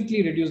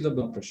consistently reduced the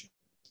blood pressure.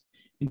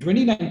 In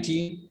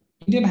 2019,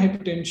 Indian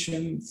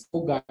Hypertension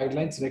 4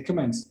 Guidelines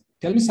recommends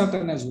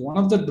telmisartan as one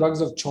of the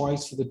drugs of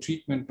choice for the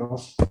treatment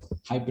of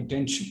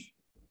hypertension.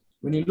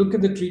 When you look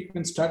at the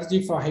treatment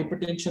strategy for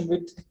hypertension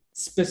with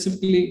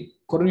specifically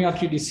coronary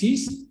artery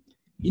disease,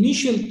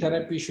 initial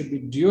therapy should be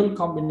dual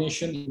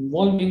combination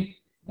involving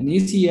an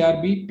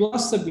ACE/ARB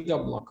plus a beta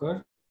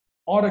blocker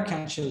or a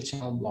cancer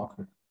channel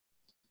blocker,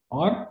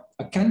 or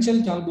a cancer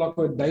channel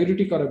blocker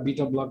diuretic or a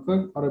beta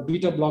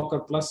blocker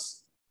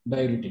plus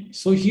diuretic.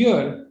 So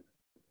here,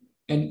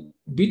 and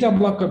beta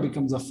blocker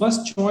becomes the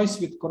first choice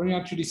with coronary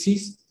artery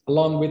disease,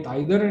 along with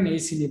either an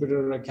ACE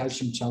inhibitor or a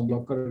calcium channel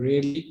blocker,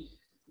 rarely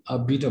a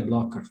beta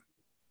blocker.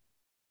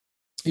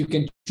 You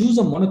can choose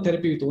a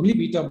monotherapy with only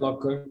beta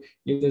blocker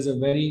if there's a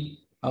very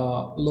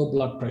low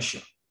blood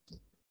pressure.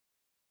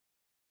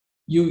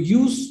 You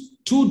use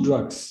two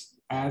drugs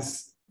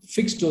as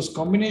fixed dose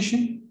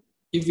combination.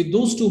 If with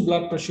those two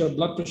blood pressure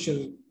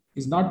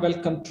is not well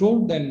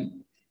controlled,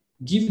 then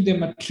give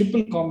them a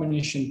triple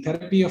combination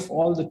therapy of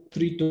all the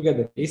three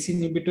together, ACE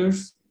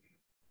inhibitors,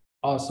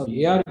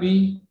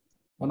 ARB,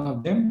 one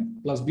of them,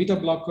 plus beta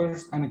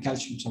blockers and a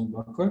calcium channel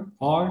blocker,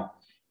 or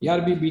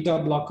ARB beta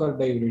blocker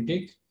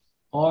diuretic,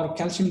 or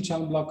calcium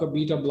channel blocker,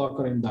 beta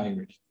blocker, and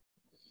diuretic.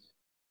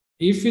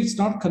 If it's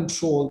not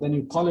controlled, then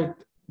you call it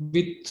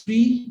with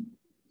three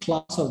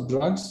class of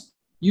drugs,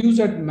 use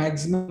at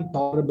maximum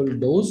tolerable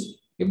dose.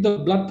 If the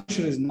blood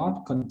pressure is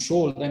not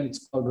controlled, then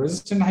it's called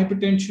resistant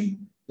hypertension.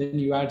 Then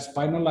you add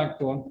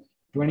spironolactone,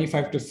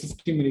 25 to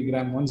 50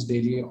 milligram once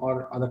daily,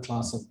 or other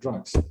class of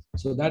drugs.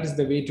 So that is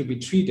the way to be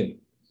treated.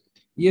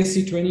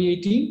 ESC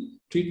 2018,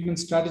 treatment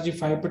strategy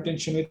for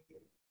hypertension with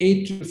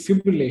atrial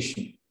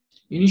fibrillation.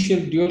 Initial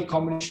dual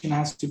combination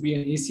has to be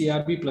an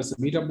ACRB plus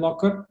a beta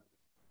blocker,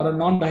 or a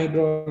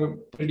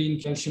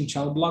non-dihydropyridine calcium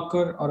channel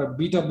blocker, or a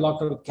beta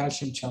blocker with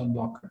calcium channel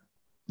blocker.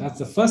 That's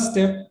the first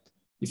step.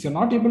 If you're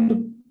not able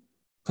to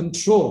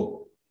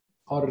control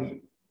or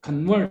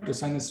convert to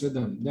sinus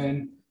rhythm,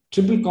 then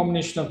triple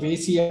combination of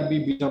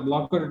ACRB beta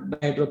blocker,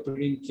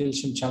 dihydropyridine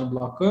calcium channel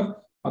blocker,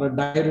 or a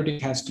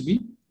diuretic has to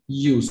be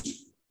used.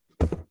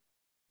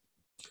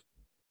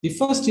 The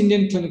first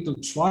Indian clinical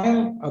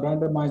trial, a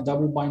randomized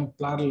double-blind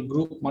parallel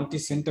group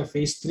multi-center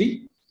phase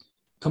 3,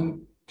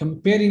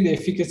 comparing the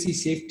efficacy,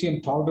 safety,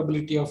 and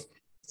tolerability of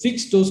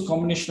fixed dose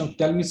combination of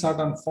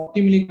telmisartan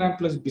 40 milligram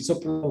plus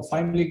bisoprolol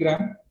 5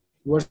 milligram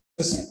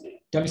versus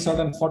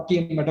telmisartan 40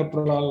 and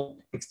metoprolol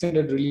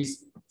extended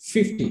release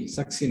 50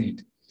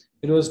 succinate.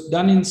 It was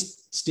done in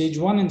stage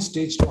 1 and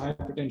stage 2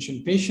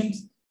 hypertension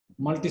patients,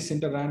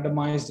 multi-center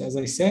randomized, as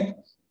I said,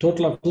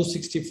 total of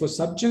 264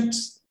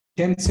 subjects,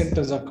 10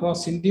 centers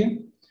across India.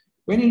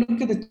 When you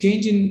look at the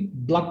change in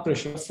blood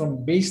pressure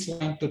from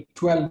baseline to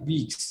 12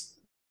 weeks,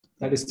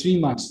 that is 3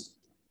 months,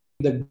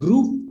 the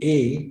group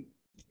A,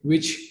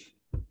 which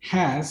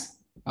has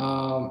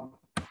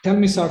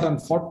telmisartan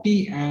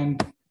 40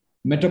 and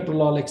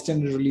metoprolol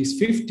extended release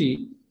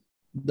 50,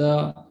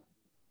 the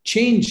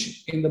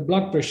change in the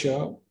blood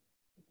pressure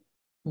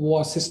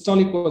was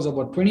systolic was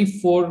about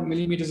 24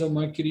 millimeters of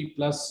mercury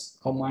plus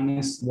or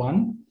minus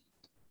 1.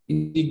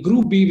 In the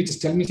group B, which is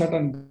telmisartan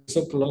and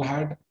bisoprolol,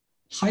 had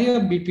higher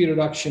BP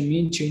reduction,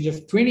 mean change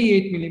of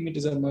 28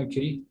 millimeters of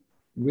mercury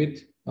with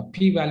a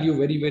p-value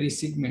very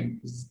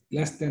significant,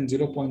 less than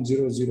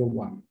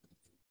 0.001.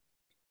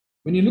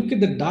 When you look at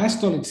the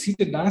diastolic,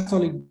 seated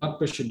diastolic blood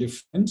pressure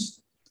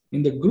difference,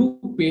 in the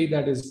group A,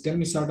 that is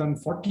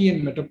telmisartan 40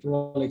 and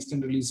metoprolol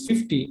extended release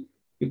 50,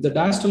 if the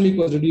diastolic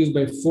was reduced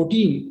by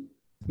 14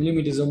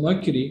 millimeters of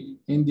mercury,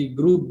 in the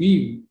group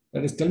B,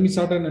 that is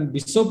telmisartan and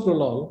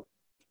bisoprolol,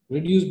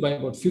 reduced by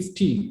about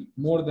 15,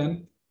 more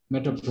than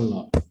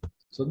metoprolol.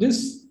 So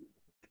this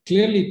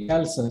clearly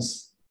tells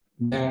us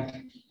that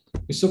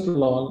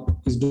bisoprolol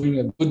is doing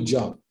a good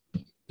job.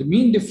 The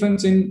mean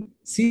difference in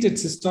seated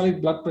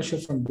systolic blood pressure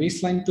from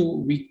baseline to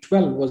week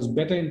 12 was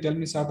better in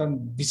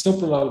telmisartan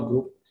bisoprolol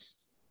group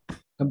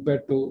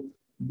compared to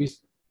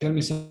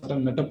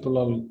telmisartan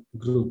metoprolol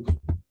group.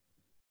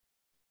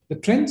 The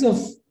trends of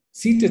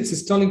seated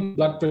systolic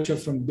blood pressure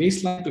from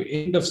baseline to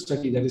end of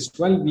study, that is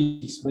 12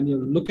 weeks, when you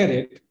look at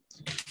it,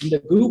 in the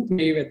group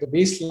A at the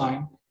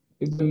baseline,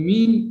 if the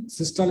mean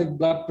systolic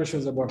blood pressure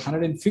is about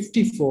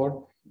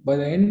 154, by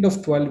the end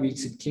of 12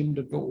 weeks, it came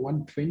to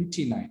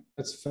 129.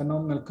 That's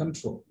phenomenal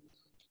control.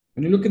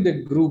 When you look at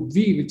the group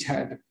V, which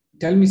had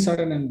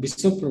telmisartan and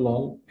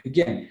bisoprolol,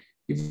 again,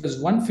 if it was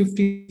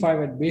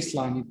 155 at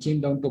baseline, it came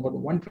down to about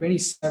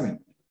 127.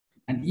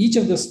 And each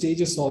of the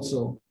stages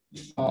also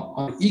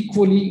are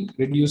equally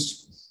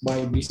reduced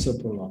by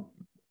bisoprolol.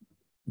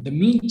 The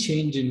mean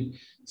change in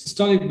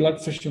systolic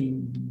blood pressure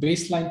from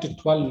baseline to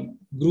 12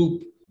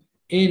 group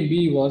A and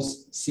B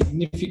was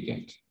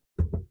significant.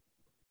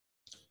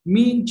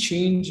 Mean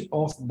change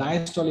of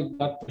diastolic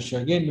blood pressure,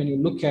 again, when you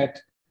look at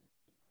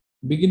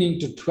beginning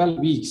to 12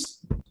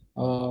 weeks,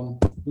 you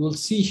will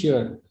see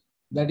here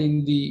that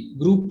in the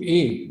group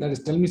A, that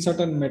is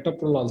telmisartan and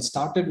metoprolol,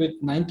 started with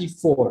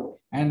 94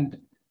 and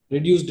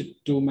reduced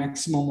it to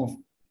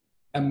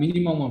a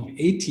minimum of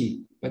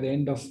 80 by the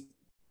end of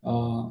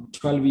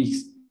 12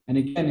 weeks. And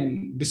again,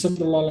 in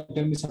bisoprolol and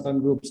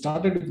telmisartan group,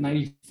 started with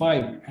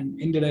 95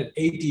 and ended at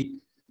 80.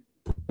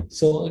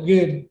 So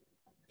again,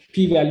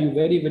 p-value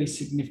very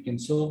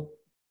significant. So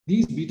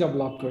these beta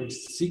blockers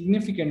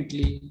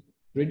significantly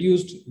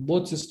reduced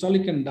both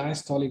systolic and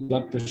diastolic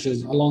blood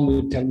pressures along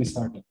with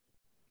telmisartan.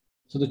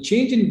 So the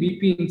change in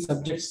BP in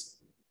subjects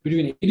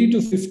between 80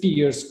 to 50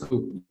 years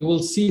group, you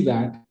will see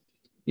that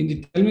in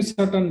the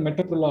telmisartan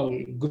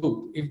metoprolol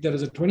group, if there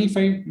is a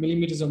 25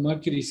 millimeters of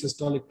mercury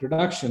systolic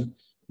reduction,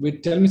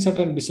 With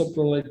telmisartan and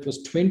bisoprolol, it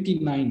was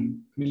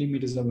 29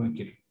 millimeters of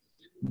mercury.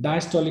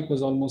 Diastolic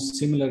was almost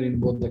similar in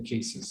both the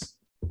cases.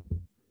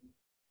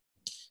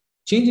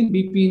 Change in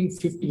BP in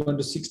 51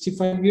 to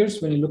 65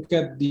 years. When you look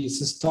at the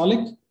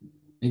systolic,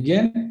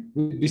 again,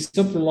 with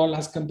bisoprolol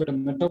as compared to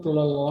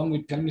metoprolol along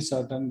with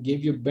telmisartan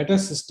gave you better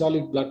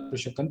systolic blood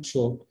pressure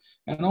control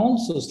and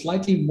also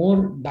slightly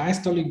more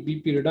diastolic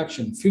BP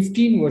reduction,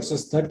 15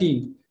 versus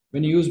 13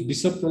 when you use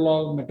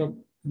bisoprolol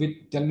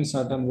with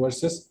telmisartan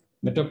versus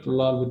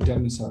metoprolol with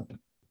telmisartan.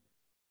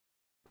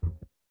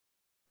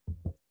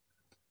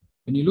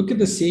 When you look at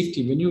the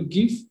safety, when you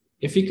give,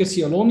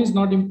 efficacy alone is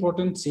not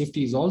important,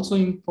 safety is also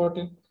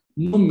important.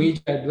 No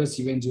major adverse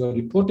events were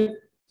reported.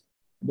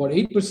 About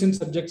 8%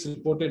 subjects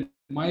reported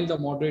mild or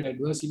moderate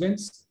adverse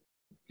events.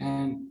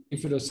 And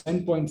if it was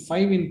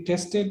 10.5 in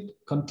tested,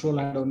 control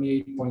had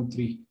only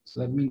 8.3. So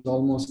that means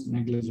almost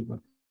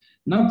negligible.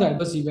 None of the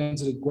adverse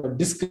events required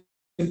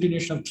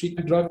discontinuation of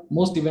treatment drug.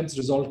 Most events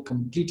resolved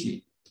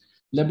completely.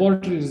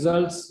 Laboratory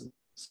results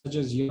such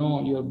as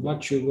your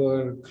blood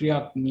sugar,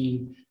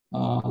 creatinine,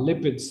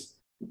 lipids,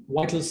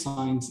 vital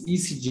signs,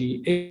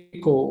 ECG,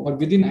 echo are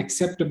within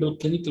acceptable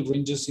clinical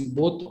ranges in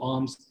both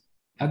arms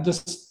at the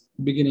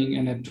beginning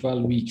and at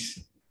 12 weeks.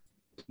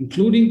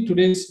 Including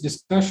today's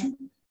discussion,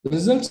 the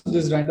results of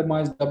this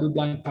randomized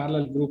double-blind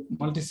parallel group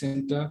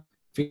multicenter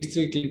phase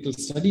 3 clinical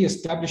study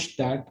established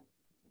that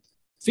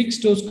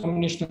fixed-dose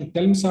combination of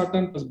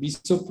telmisartan plus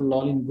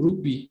bisoprolol in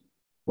group B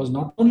was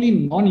not only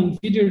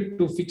non-inferior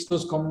to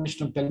fixed-dose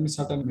combination of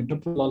telmisartan and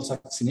metoprolol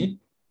succinate,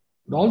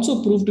 but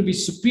also proved to be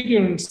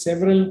superior in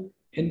several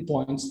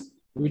endpoints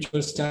which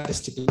were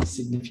statistically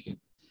significant.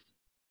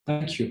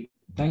 Thank you.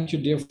 Thank you,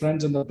 dear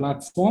friends on the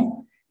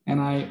platform. And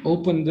I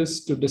open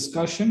this to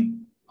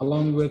discussion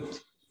along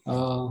with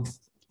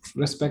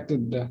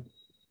respected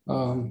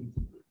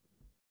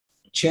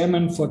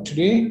chairman for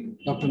today,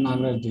 Dr.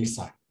 Nagaraj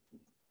Desai.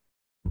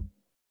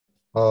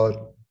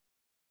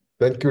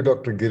 Thank you,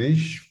 Dr.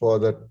 Girish, for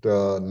that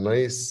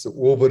nice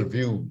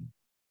overview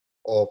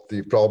of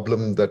the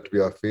problem that we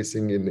are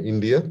facing in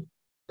India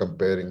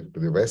comparing to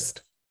the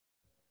West,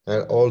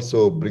 and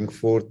also bring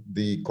forth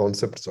the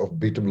concepts of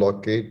beta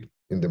blockade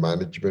in the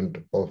management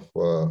of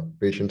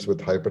patients with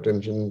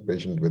hypertension,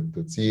 patients with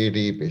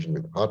CAD, patients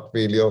with heart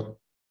failure,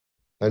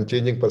 and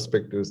changing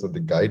perspectives of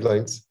the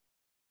guidelines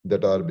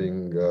that are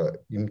being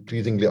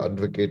increasingly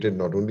advocated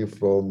not only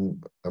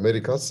from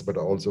Americas, but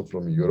also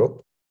from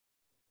Europe.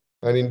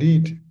 And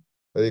indeed,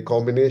 a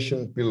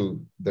combination pill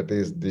that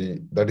is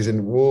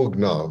in vogue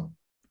now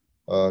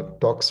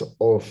talks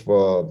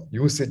of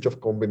usage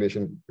of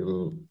combination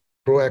pill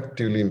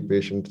proactively in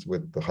patients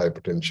with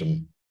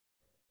hypertension.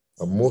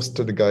 Most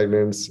of the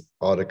guidelines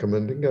are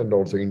recommending, and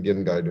also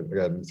Indian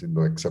guidance is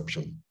no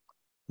exception.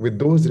 With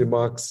those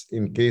remarks,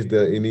 in case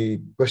there are any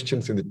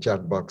questions in the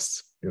chat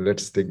box,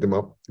 let's take them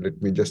up.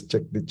 Let me just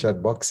check the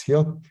chat box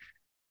here.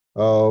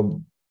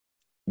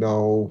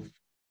 Now,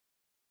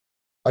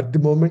 at the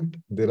moment,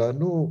 there are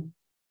no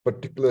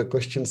particular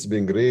questions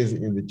being raised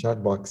in the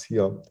chat box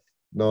here.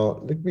 Now,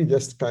 let me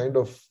just kind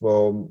of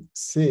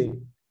say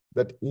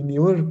that in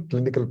your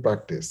clinical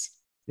practice,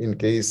 in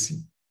case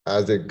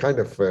as a kind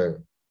of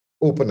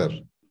opener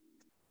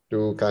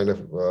to kind of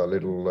a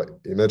little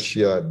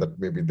inertia that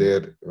may be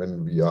there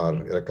when we are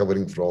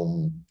recovering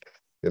from,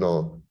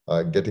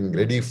 getting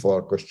ready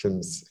for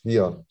questions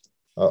here.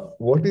 How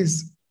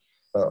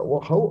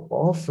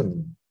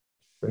often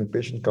when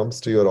patient comes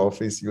to your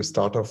office, you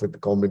start off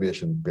with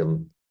combination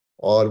pill,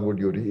 or would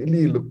you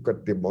really look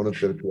at the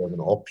monotherapy as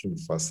an option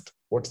first?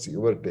 What's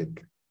your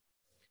take?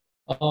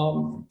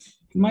 In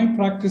my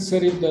practice, sir,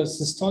 if the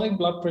systolic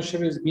blood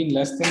pressure has been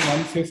less than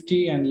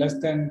 150 and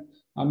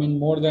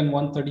more than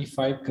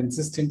 135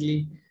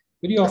 consistently,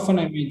 very often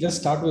I may just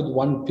start with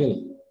one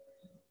pill.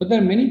 But there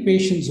are many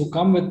patients who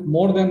come with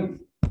more than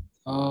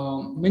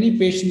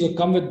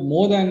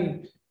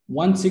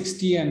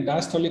 160 and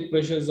diastolic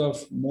pressures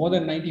of more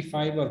than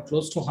 95 or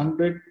close to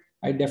 100.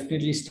 I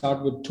definitely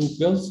start with 2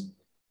 pills.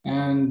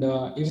 And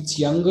if it's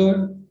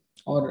younger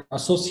or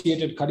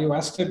associated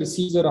cardiovascular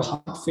disease or a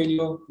heart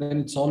failure,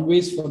 then it's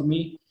always for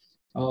me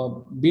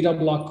beta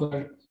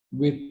blocker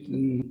with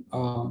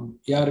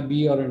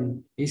ARB or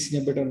an ACE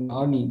inhibitor and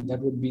ARNI. That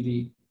would be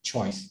the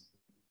choice.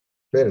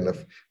 Fair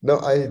enough.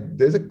 Now,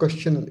 there's a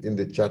question in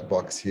the chat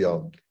box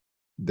here.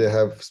 They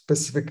have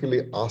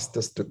specifically asked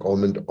us to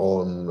comment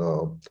on,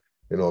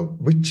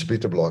 which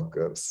beta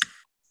blockers.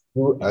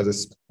 Who, as a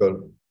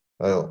speaker,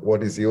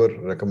 what is your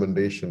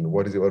recommendation?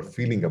 What is your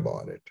feeling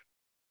about it?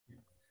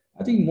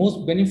 I think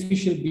most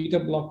beneficial beta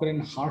blocker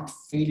in heart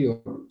failure.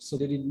 So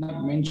they did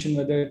not mention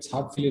whether it's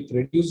heart failure with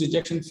reduced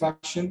ejection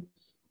fraction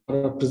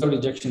or a preserved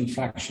ejection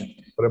fraction.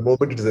 For a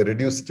moment, it is a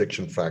reduced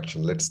ejection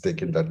fraction. Let's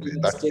take it that way.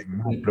 That's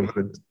more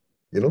prevalent.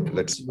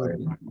 Let's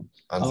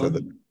answer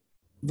that.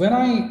 When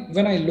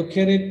I look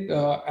at it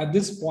at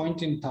this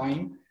point in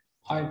time,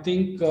 I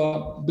think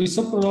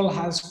bisoprolol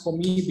has for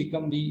me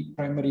become the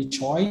primary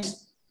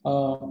choice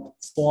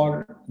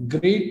for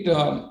great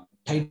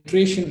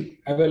titration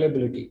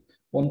availability.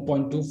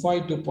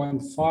 1.25,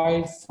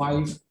 2.5,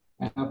 5,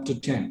 and up to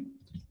 10.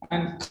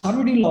 And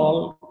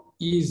carvedilol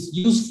is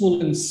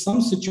useful in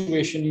some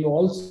situation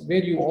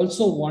where you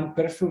also want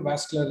peripheral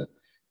vascular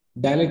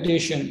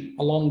dilatation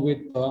along with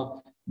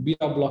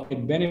beta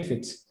blockade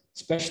benefits.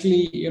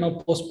 Especially,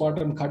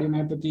 postpartum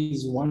cardiomyopathy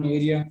is one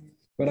area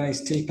where I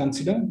still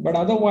consider. But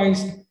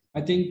otherwise,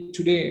 I think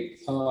today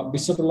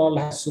bisoprolol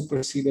has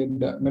superseded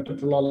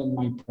metoprolol in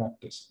my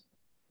practice.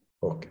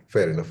 Okay,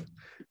 fair enough.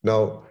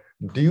 Now,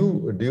 do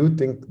you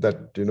think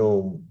that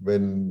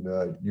when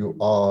you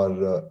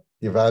are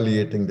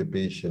evaluating the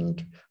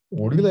patient,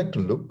 would you like to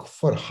look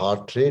for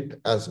heart rate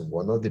as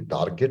one of the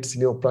targets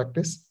in your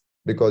practice?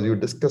 Because you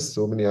discussed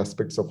so many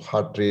aspects of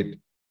heart rate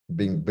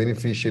being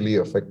beneficially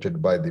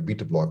affected by the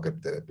beta blocker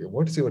therapy.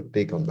 What's your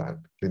take on that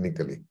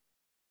clinically?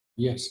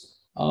 Yes,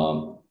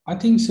 I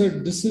think, sir,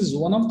 this is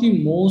one of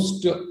the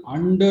most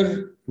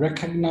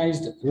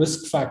under-recognized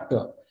risk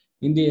factor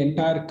in the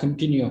entire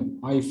continuum,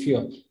 I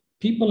feel.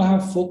 People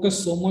have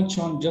focused so much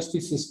on just the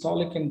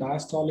systolic and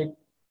diastolic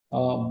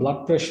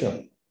blood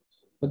pressure,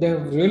 but they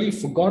have really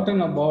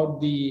forgotten about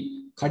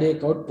the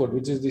cardiac output,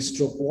 which is the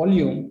stroke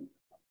volume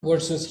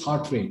versus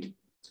heart rate.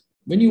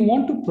 When you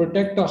want to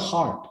protect a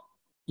heart,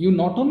 you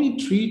not only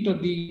treat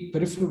the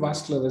peripheral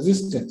vascular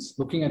resistance,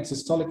 looking at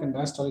systolic and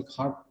diastolic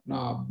heart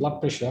blood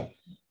pressure,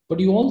 but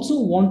you also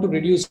want to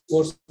reduce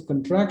force of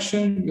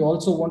contraction. You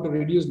also want to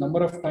reduce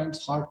number of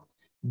times heart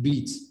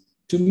beats.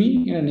 To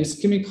me, in an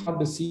ischemic heart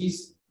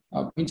disease,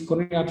 means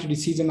coronary artery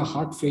disease and a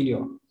heart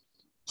failure,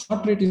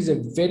 heart rate is a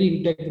very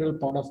integral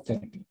part of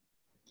therapy.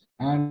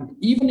 And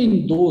even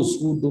in those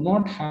who do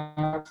not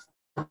have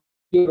a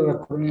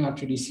coronary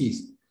artery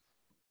disease,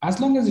 as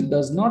long as it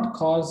does not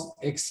cause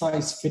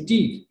exercise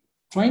fatigue,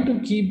 trying to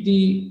keep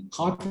the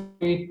heart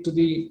rate to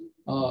the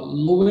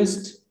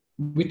lowest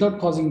without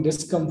causing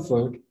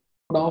discomfort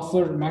would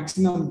offer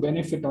maximum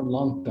benefit on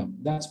long term.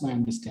 That's my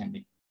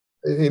understanding.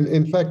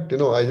 In fact,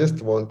 I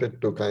just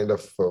wanted to kind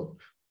of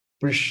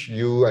push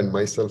you and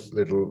myself a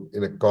little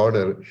in a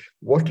corner.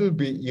 What will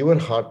be your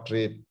heart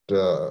rate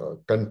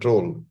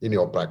control in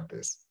your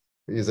practice?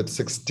 Is it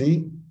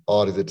 60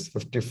 or is it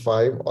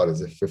 55 or is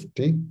it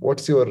 50?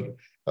 What's your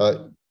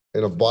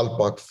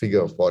ballpark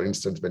figure, for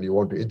instance, when you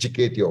want to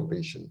educate your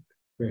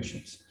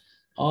patients?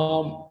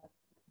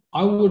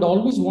 I would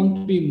always want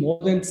to be more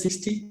than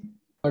 60,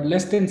 but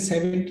less than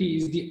 70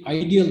 is the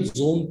ideal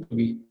zone to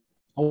be.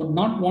 I would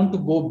not want to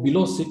go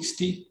below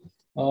 60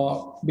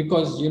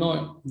 because,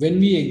 when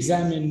we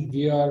examine,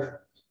 we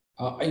are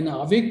in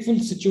a wakeful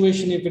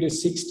situation. If it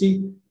is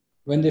 60,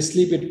 when they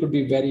sleep, it could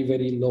be very,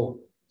 very low.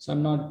 So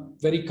I'm not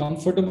very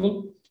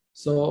comfortable.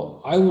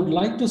 So I would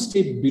like to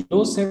stay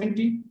below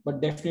 70,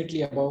 but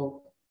definitely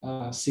above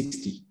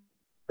 60.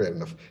 Fair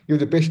enough. If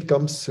the patient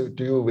comes to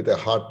you with a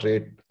heart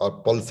rate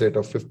or pulse rate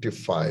of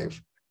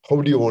 55,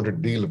 how do you want to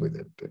deal with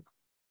it?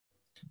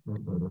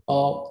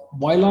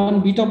 While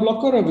on beta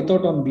blocker or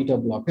without on beta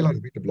blocker? While on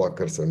beta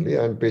blockers only,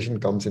 and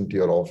patient comes into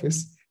your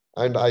office,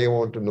 and I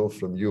want to know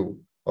from you,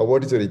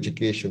 what is your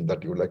education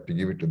that you would like to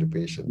give it to the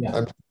patient?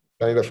 Yeah.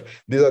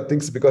 These are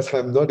things because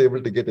I'm not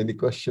able to get any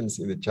questions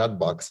in the chat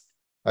box.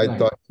 I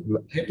thought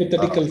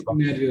hypothetical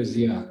scenarios,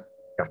 yeah,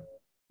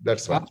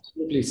 that's right.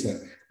 Absolutely,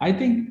 sir. I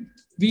think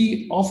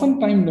we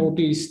oftentimes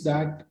notice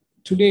that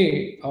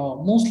today,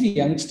 mostly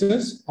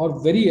youngsters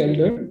or very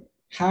elder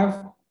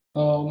have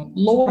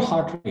lower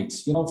heart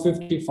rates,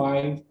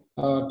 55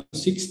 to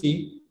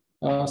 60,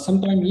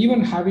 sometimes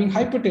even having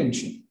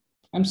hypertension.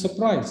 I'm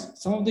surprised.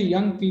 Some of the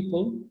young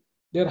people,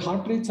 their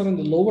heart rates are on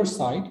the lower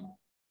side,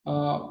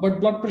 but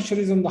blood pressure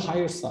is on the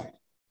higher side.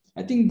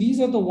 I think these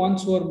are the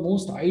ones who are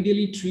most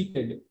ideally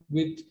treated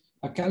with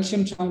a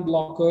calcium channel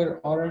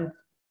blocker or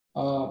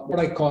what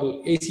I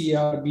call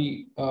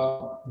ARB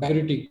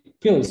diuretic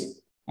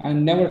pills,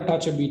 and never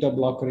touch a beta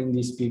blocker in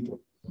these people.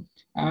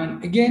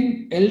 And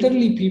again,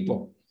 elderly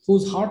people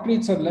whose heart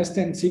rates are less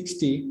than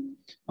 60,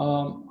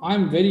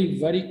 I'm very,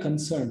 very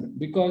concerned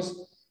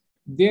because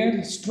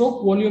their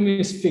stroke volume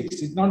is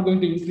fixed. It's not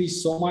going to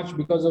increase so much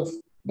because of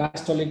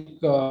diastolic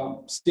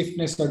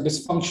stiffness or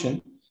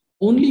dysfunction.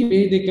 Only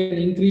way they can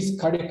increase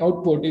cardiac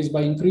output is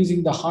by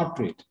increasing the heart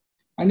rate.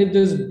 And if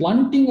there's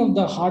blunting of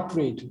the heart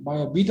rate by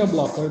a beta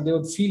blocker, they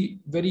would feel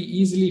very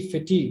easily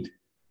fatigued,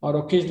 or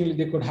occasionally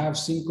they could have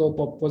syncope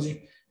or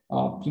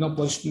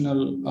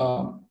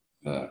positional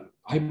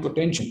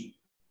hypertension.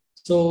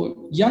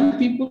 So young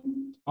people,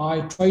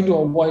 I try to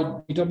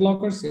avoid beta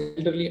blockers.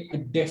 Elderly, I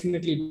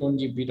definitely don't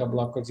give beta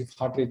blockers if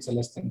heart rates are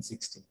less than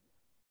 60.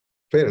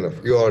 Fair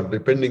enough. You are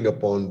depending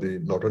upon the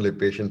not only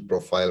patient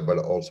profile, but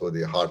also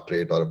the heart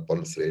rate or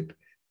pulse rate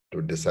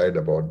to decide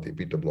about the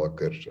beta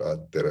blocker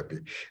therapy.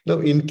 Now,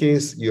 in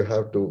case you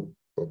have to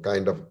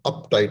kind of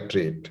up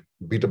titrate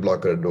beta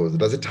blocker dose,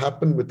 does it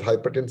happen with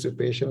hypertensive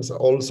patients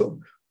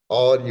also?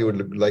 Or you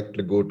would like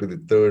to go to the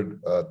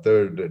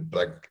third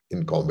drug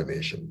in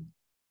combination?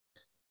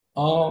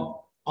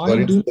 For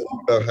instance,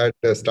 you had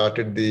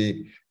started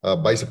the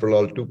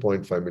bisoprolol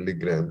 2.5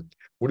 milligram.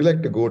 Would you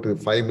like to go to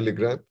 5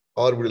 milligram?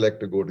 Or would you like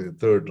to go to the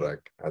third drug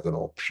as an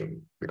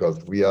option?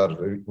 Because we have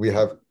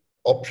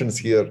options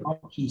here.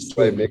 Options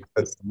Try too. make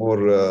us more,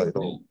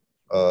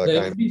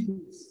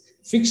 The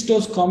fixed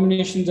dose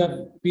combinations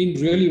have been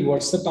really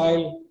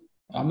versatile.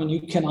 I mean,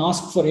 you can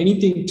ask for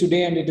anything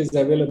today and it is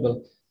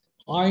available.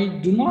 I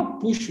do not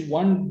push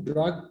one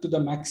drug to the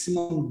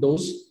maximum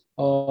dose.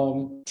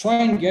 Try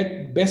and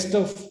get best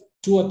of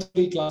 2 or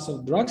 3 class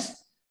of drugs.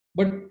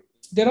 But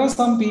there are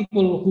some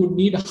people who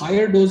need a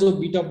higher dose of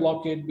beta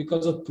blockade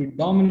because of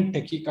predominant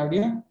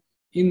tachycardia.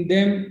 In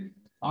them,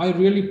 I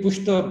really push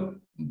the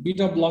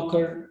beta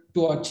blocker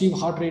to achieve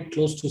heart rate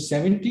close to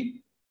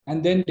 70,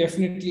 and then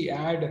definitely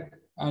add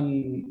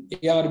an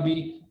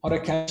ARB or a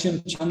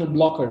calcium channel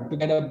blocker to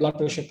get a blood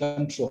pressure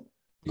control.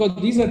 Because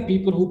these are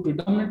people who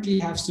predominantly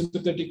have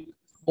sympathetic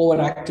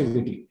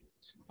overactivity.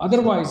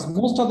 Otherwise,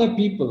 most other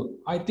people,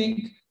 I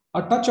think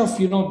a touch of,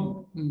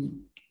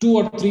 2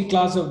 or 3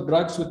 class of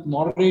drugs with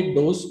moderate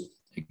dose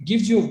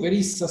gives you a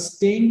very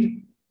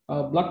sustained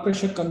blood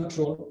pressure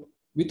control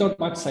without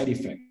much side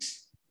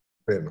effects.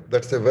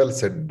 That's a well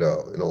said.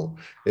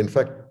 In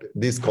fact,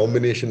 these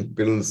combination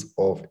pills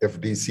of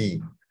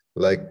FDC,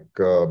 like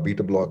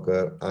beta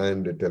blocker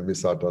and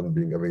telmisartan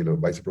being available,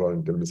 bisoprolol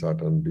and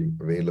telmisartan being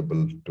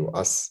available to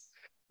us.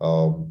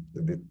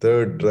 The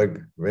third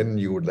drug, when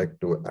you would like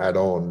to add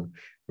on,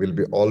 will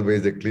be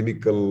always a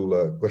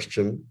clinical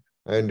question.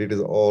 And it is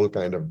all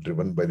kind of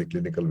driven by the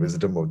clinical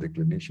wisdom of the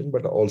clinician,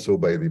 but also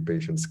by the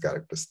patient's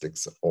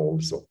characteristics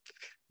also.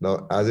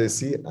 Now, as I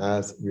see,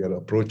 as we are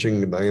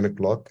approaching 9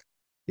 o'clock,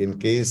 in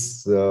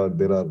case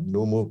there are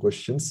no more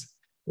questions.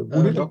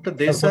 Dr.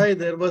 Desai,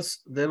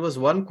 there was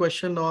one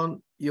question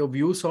on your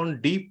views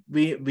on deep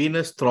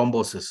venous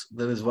thrombosis.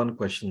 There is one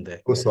question there.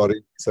 Oh,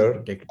 sorry,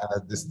 sir.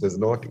 As this does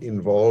not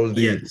involve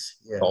the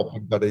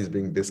topic that is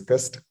being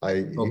discussed,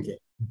 I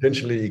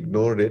intentionally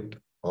ignored it,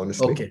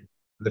 honestly. Okay.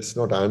 Let's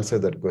not answer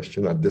that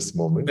question at this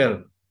moment.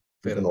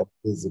 We can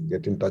always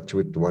get in touch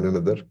with one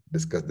another,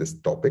 discuss this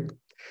topic.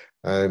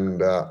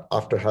 And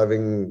after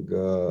having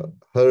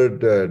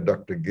heard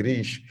Dr.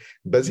 Girish,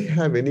 does he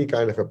have any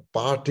kind of a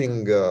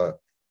parting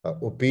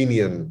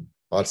opinion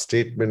or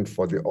statement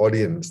for the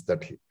audience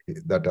that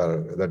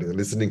is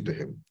listening to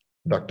him?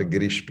 Dr.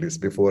 Girish, please,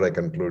 before I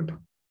conclude.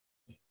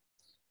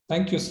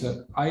 Thank you,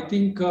 sir. I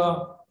think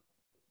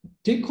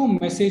take-home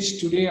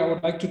message today I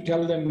would like to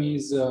tell them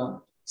is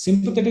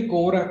sympathetic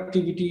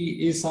overactivity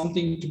is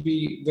something to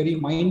be very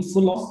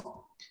mindful of.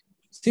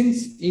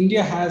 Since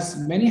India has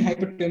many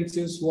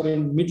hypertensives who are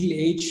in middle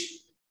age,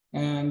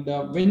 and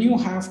when you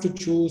have to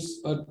choose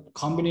a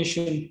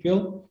combination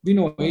pill, we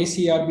know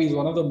ACRB is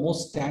one of the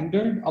most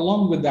standard.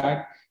 Along with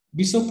that,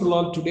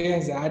 bisoprolol today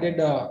has added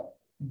a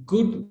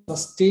good,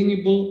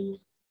 sustainable,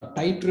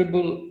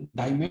 titrable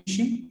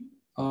dimension.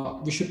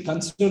 We should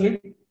consider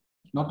it,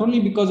 not only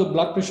because of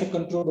blood pressure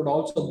control, but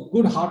also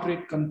good heart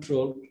rate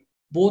control,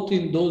 both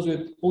in those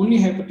with only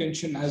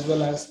hypertension as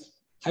well as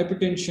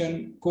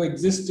hypertension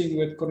coexisting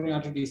with coronary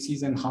artery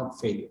disease and heart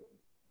failure.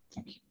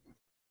 Thank you.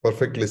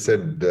 Perfectly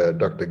said,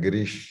 Dr.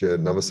 Girish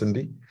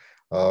Navasundi.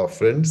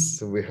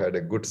 Friends, we had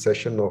a good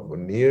session of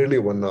nearly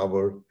 1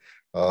 hour,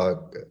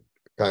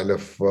 kind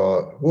of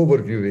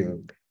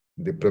overviewing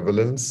the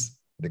prevalence,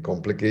 the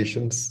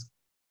complications,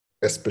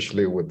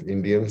 especially with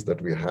Indians that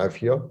we have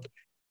here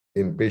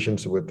in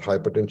patients with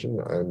hypertension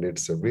and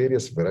its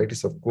various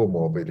varieties of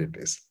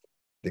comorbidities.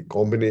 The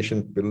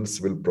combination pills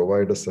will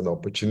provide us an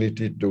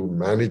opportunity to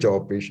manage our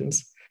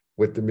patients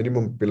with the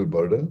minimum pill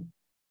burden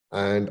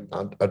and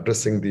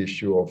addressing the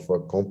issue of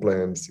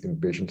compliance in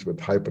patients with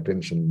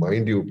hypertension.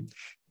 Mind you,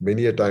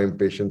 many a time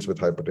patients with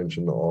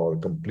hypertension are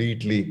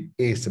completely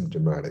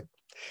asymptomatic.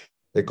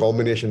 A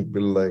combination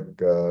pill like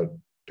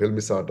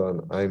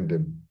telmisartan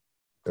and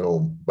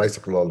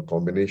bisoprolol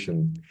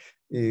combination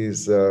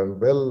is a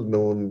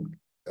well-known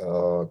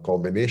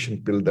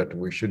combination pill that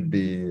we should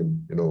be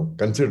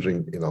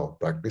considering in our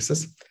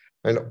practices.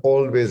 And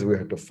always we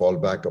have to fall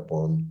back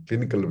upon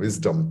clinical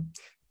wisdom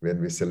when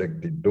we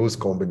select the dose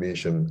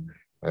combination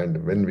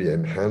and when we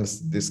enhance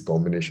this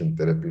combination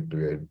therapy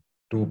to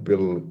a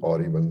 2-pill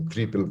or even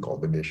 3-pill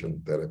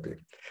combination therapy.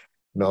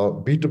 Now,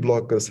 beta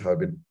blockers have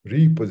been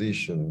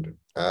repositioned,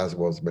 as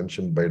was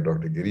mentioned by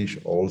Dr. Girish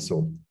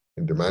also,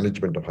 in the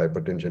management of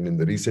hypertension in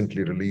the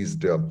recently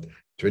released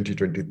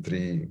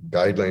 2023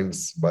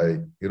 guidelines by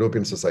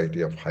European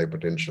Society of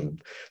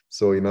Hypertension.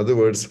 So in other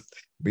words,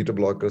 beta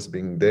blockers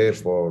being there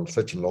for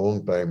such a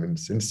long time, and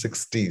since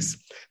 60s,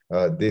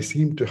 they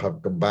seem to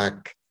have come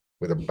back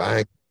with a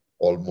bang,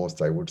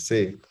 almost, I would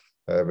say,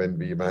 when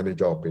we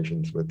manage our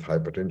patients with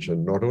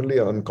hypertension, not only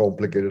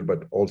uncomplicated,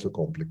 but also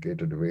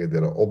complicated way.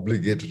 There are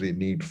obligatory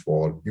need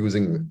for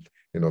using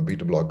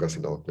beta blockers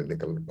in our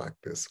clinical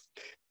practice.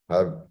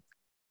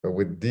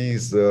 With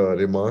these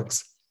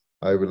remarks,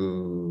 I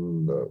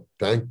will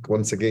thank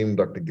once again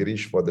Dr.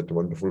 Girish for that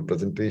wonderful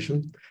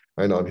presentation,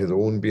 and on his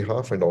own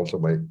behalf and also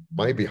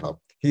my behalf,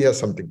 he has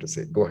something to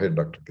say. Go ahead,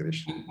 Dr.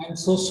 Girish. I'm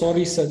so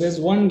sorry, sir. There's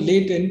one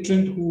late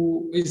entrant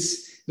who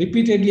is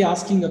repeatedly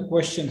asking a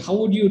question. How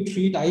would you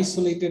treat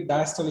isolated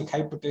diastolic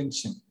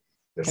hypertension?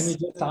 Yes. Can you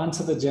just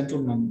answer the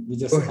gentleman? We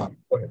just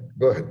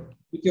Go ahead.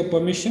 With your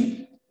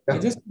permission? I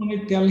just want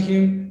to tell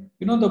him,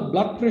 the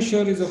blood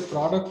pressure is a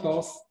product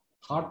of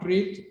heart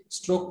rate,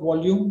 stroke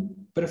volume,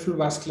 peripheral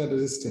vascular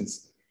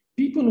resistance.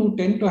 People who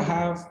tend to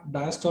have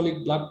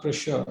diastolic blood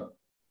pressure,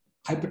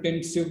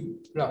 predominantly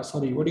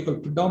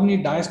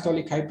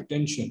diastolic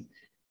hypertension,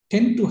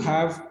 tend to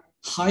have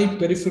high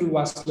peripheral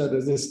vascular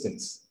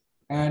resistance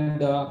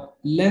and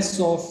less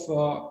of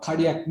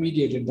cardiac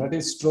mediated, that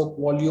is stroke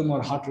volume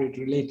or heart rate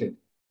related.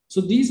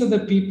 So these are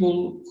the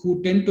people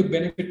who tend to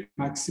benefit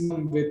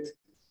maximum with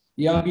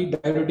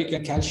ARB, diuretic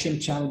and calcium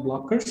channel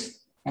blockers,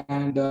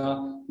 and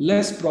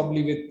less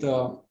probably with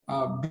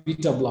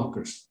beta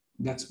blockers.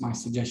 That's my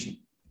suggestion.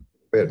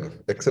 Fair enough.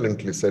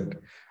 Excellently said.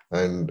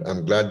 And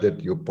I'm glad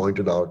that you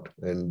pointed out,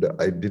 and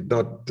I did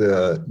not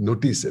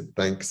notice it.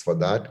 Thanks for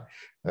that.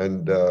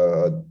 And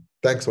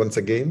thanks once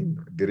again,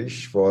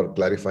 Girish, for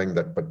clarifying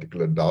that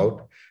particular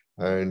doubt.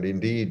 And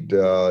indeed,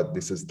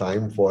 this is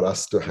time for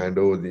us to hand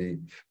over the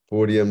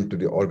podium to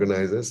the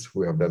organizers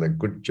who have done a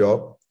good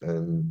job.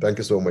 And thank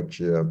you so much,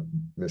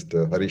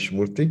 Mr. Harish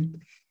Murthy,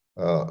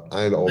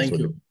 and also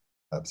the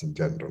labs in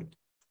general.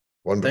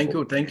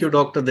 Wonderful. Thank you,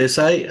 Dr.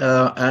 Desai.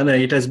 And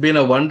it has been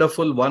a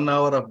wonderful 1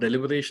 hour of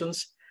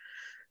deliberations.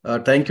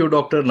 Thank you,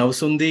 Dr.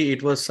 Navasundi.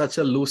 It was such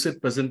a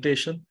lucid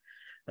presentation.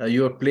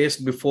 You have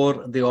placed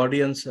before the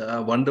audience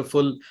a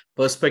wonderful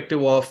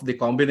perspective of the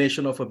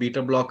combination of a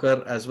beta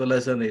blocker as well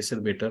as an ACE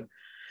inhibitor.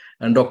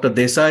 And Dr.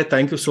 Desai,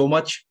 thank you so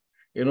much,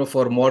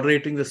 for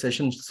moderating the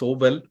session so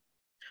well.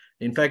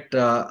 In fact,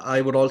 I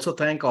would also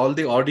thank all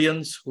the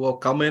audience who have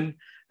come in,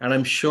 and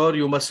I'm sure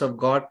you must have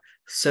got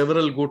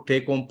several good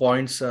take-home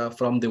points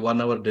from the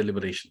 1 hour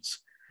deliberations.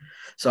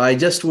 So I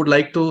just would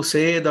like to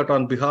say that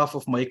on behalf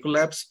of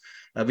Microlabs,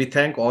 we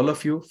thank all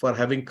of you for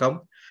having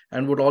come,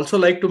 and would also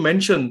like to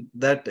mention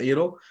that,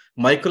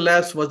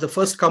 Microlabs was the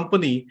first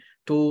company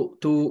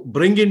to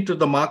bring into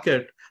the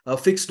market a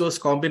fixed dose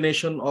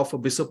combination of a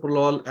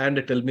bisoprolol and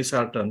a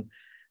telmisartan.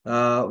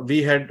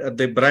 We had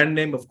the brand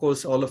name, of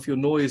course, all of you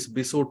know, is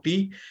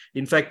Biso-T.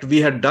 In fact,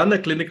 we had done a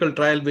clinical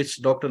trial,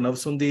 which Dr.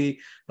 Navasundi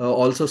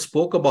also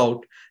spoke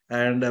about,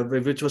 and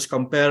which was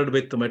compared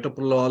with the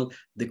metoprolol,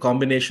 the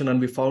combination,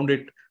 and we found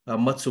it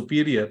much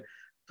superior.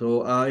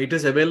 So it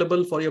is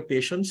available for your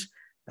patients,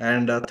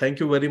 and thank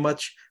you very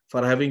much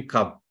for having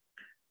come.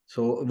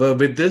 So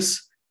with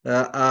this,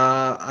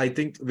 I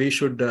think we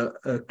should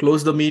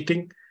close the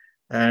meeting,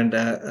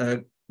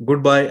 and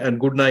goodbye and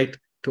good night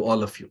to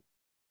all of you.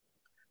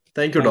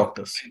 Thank you,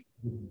 doctors.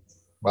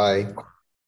 Bye.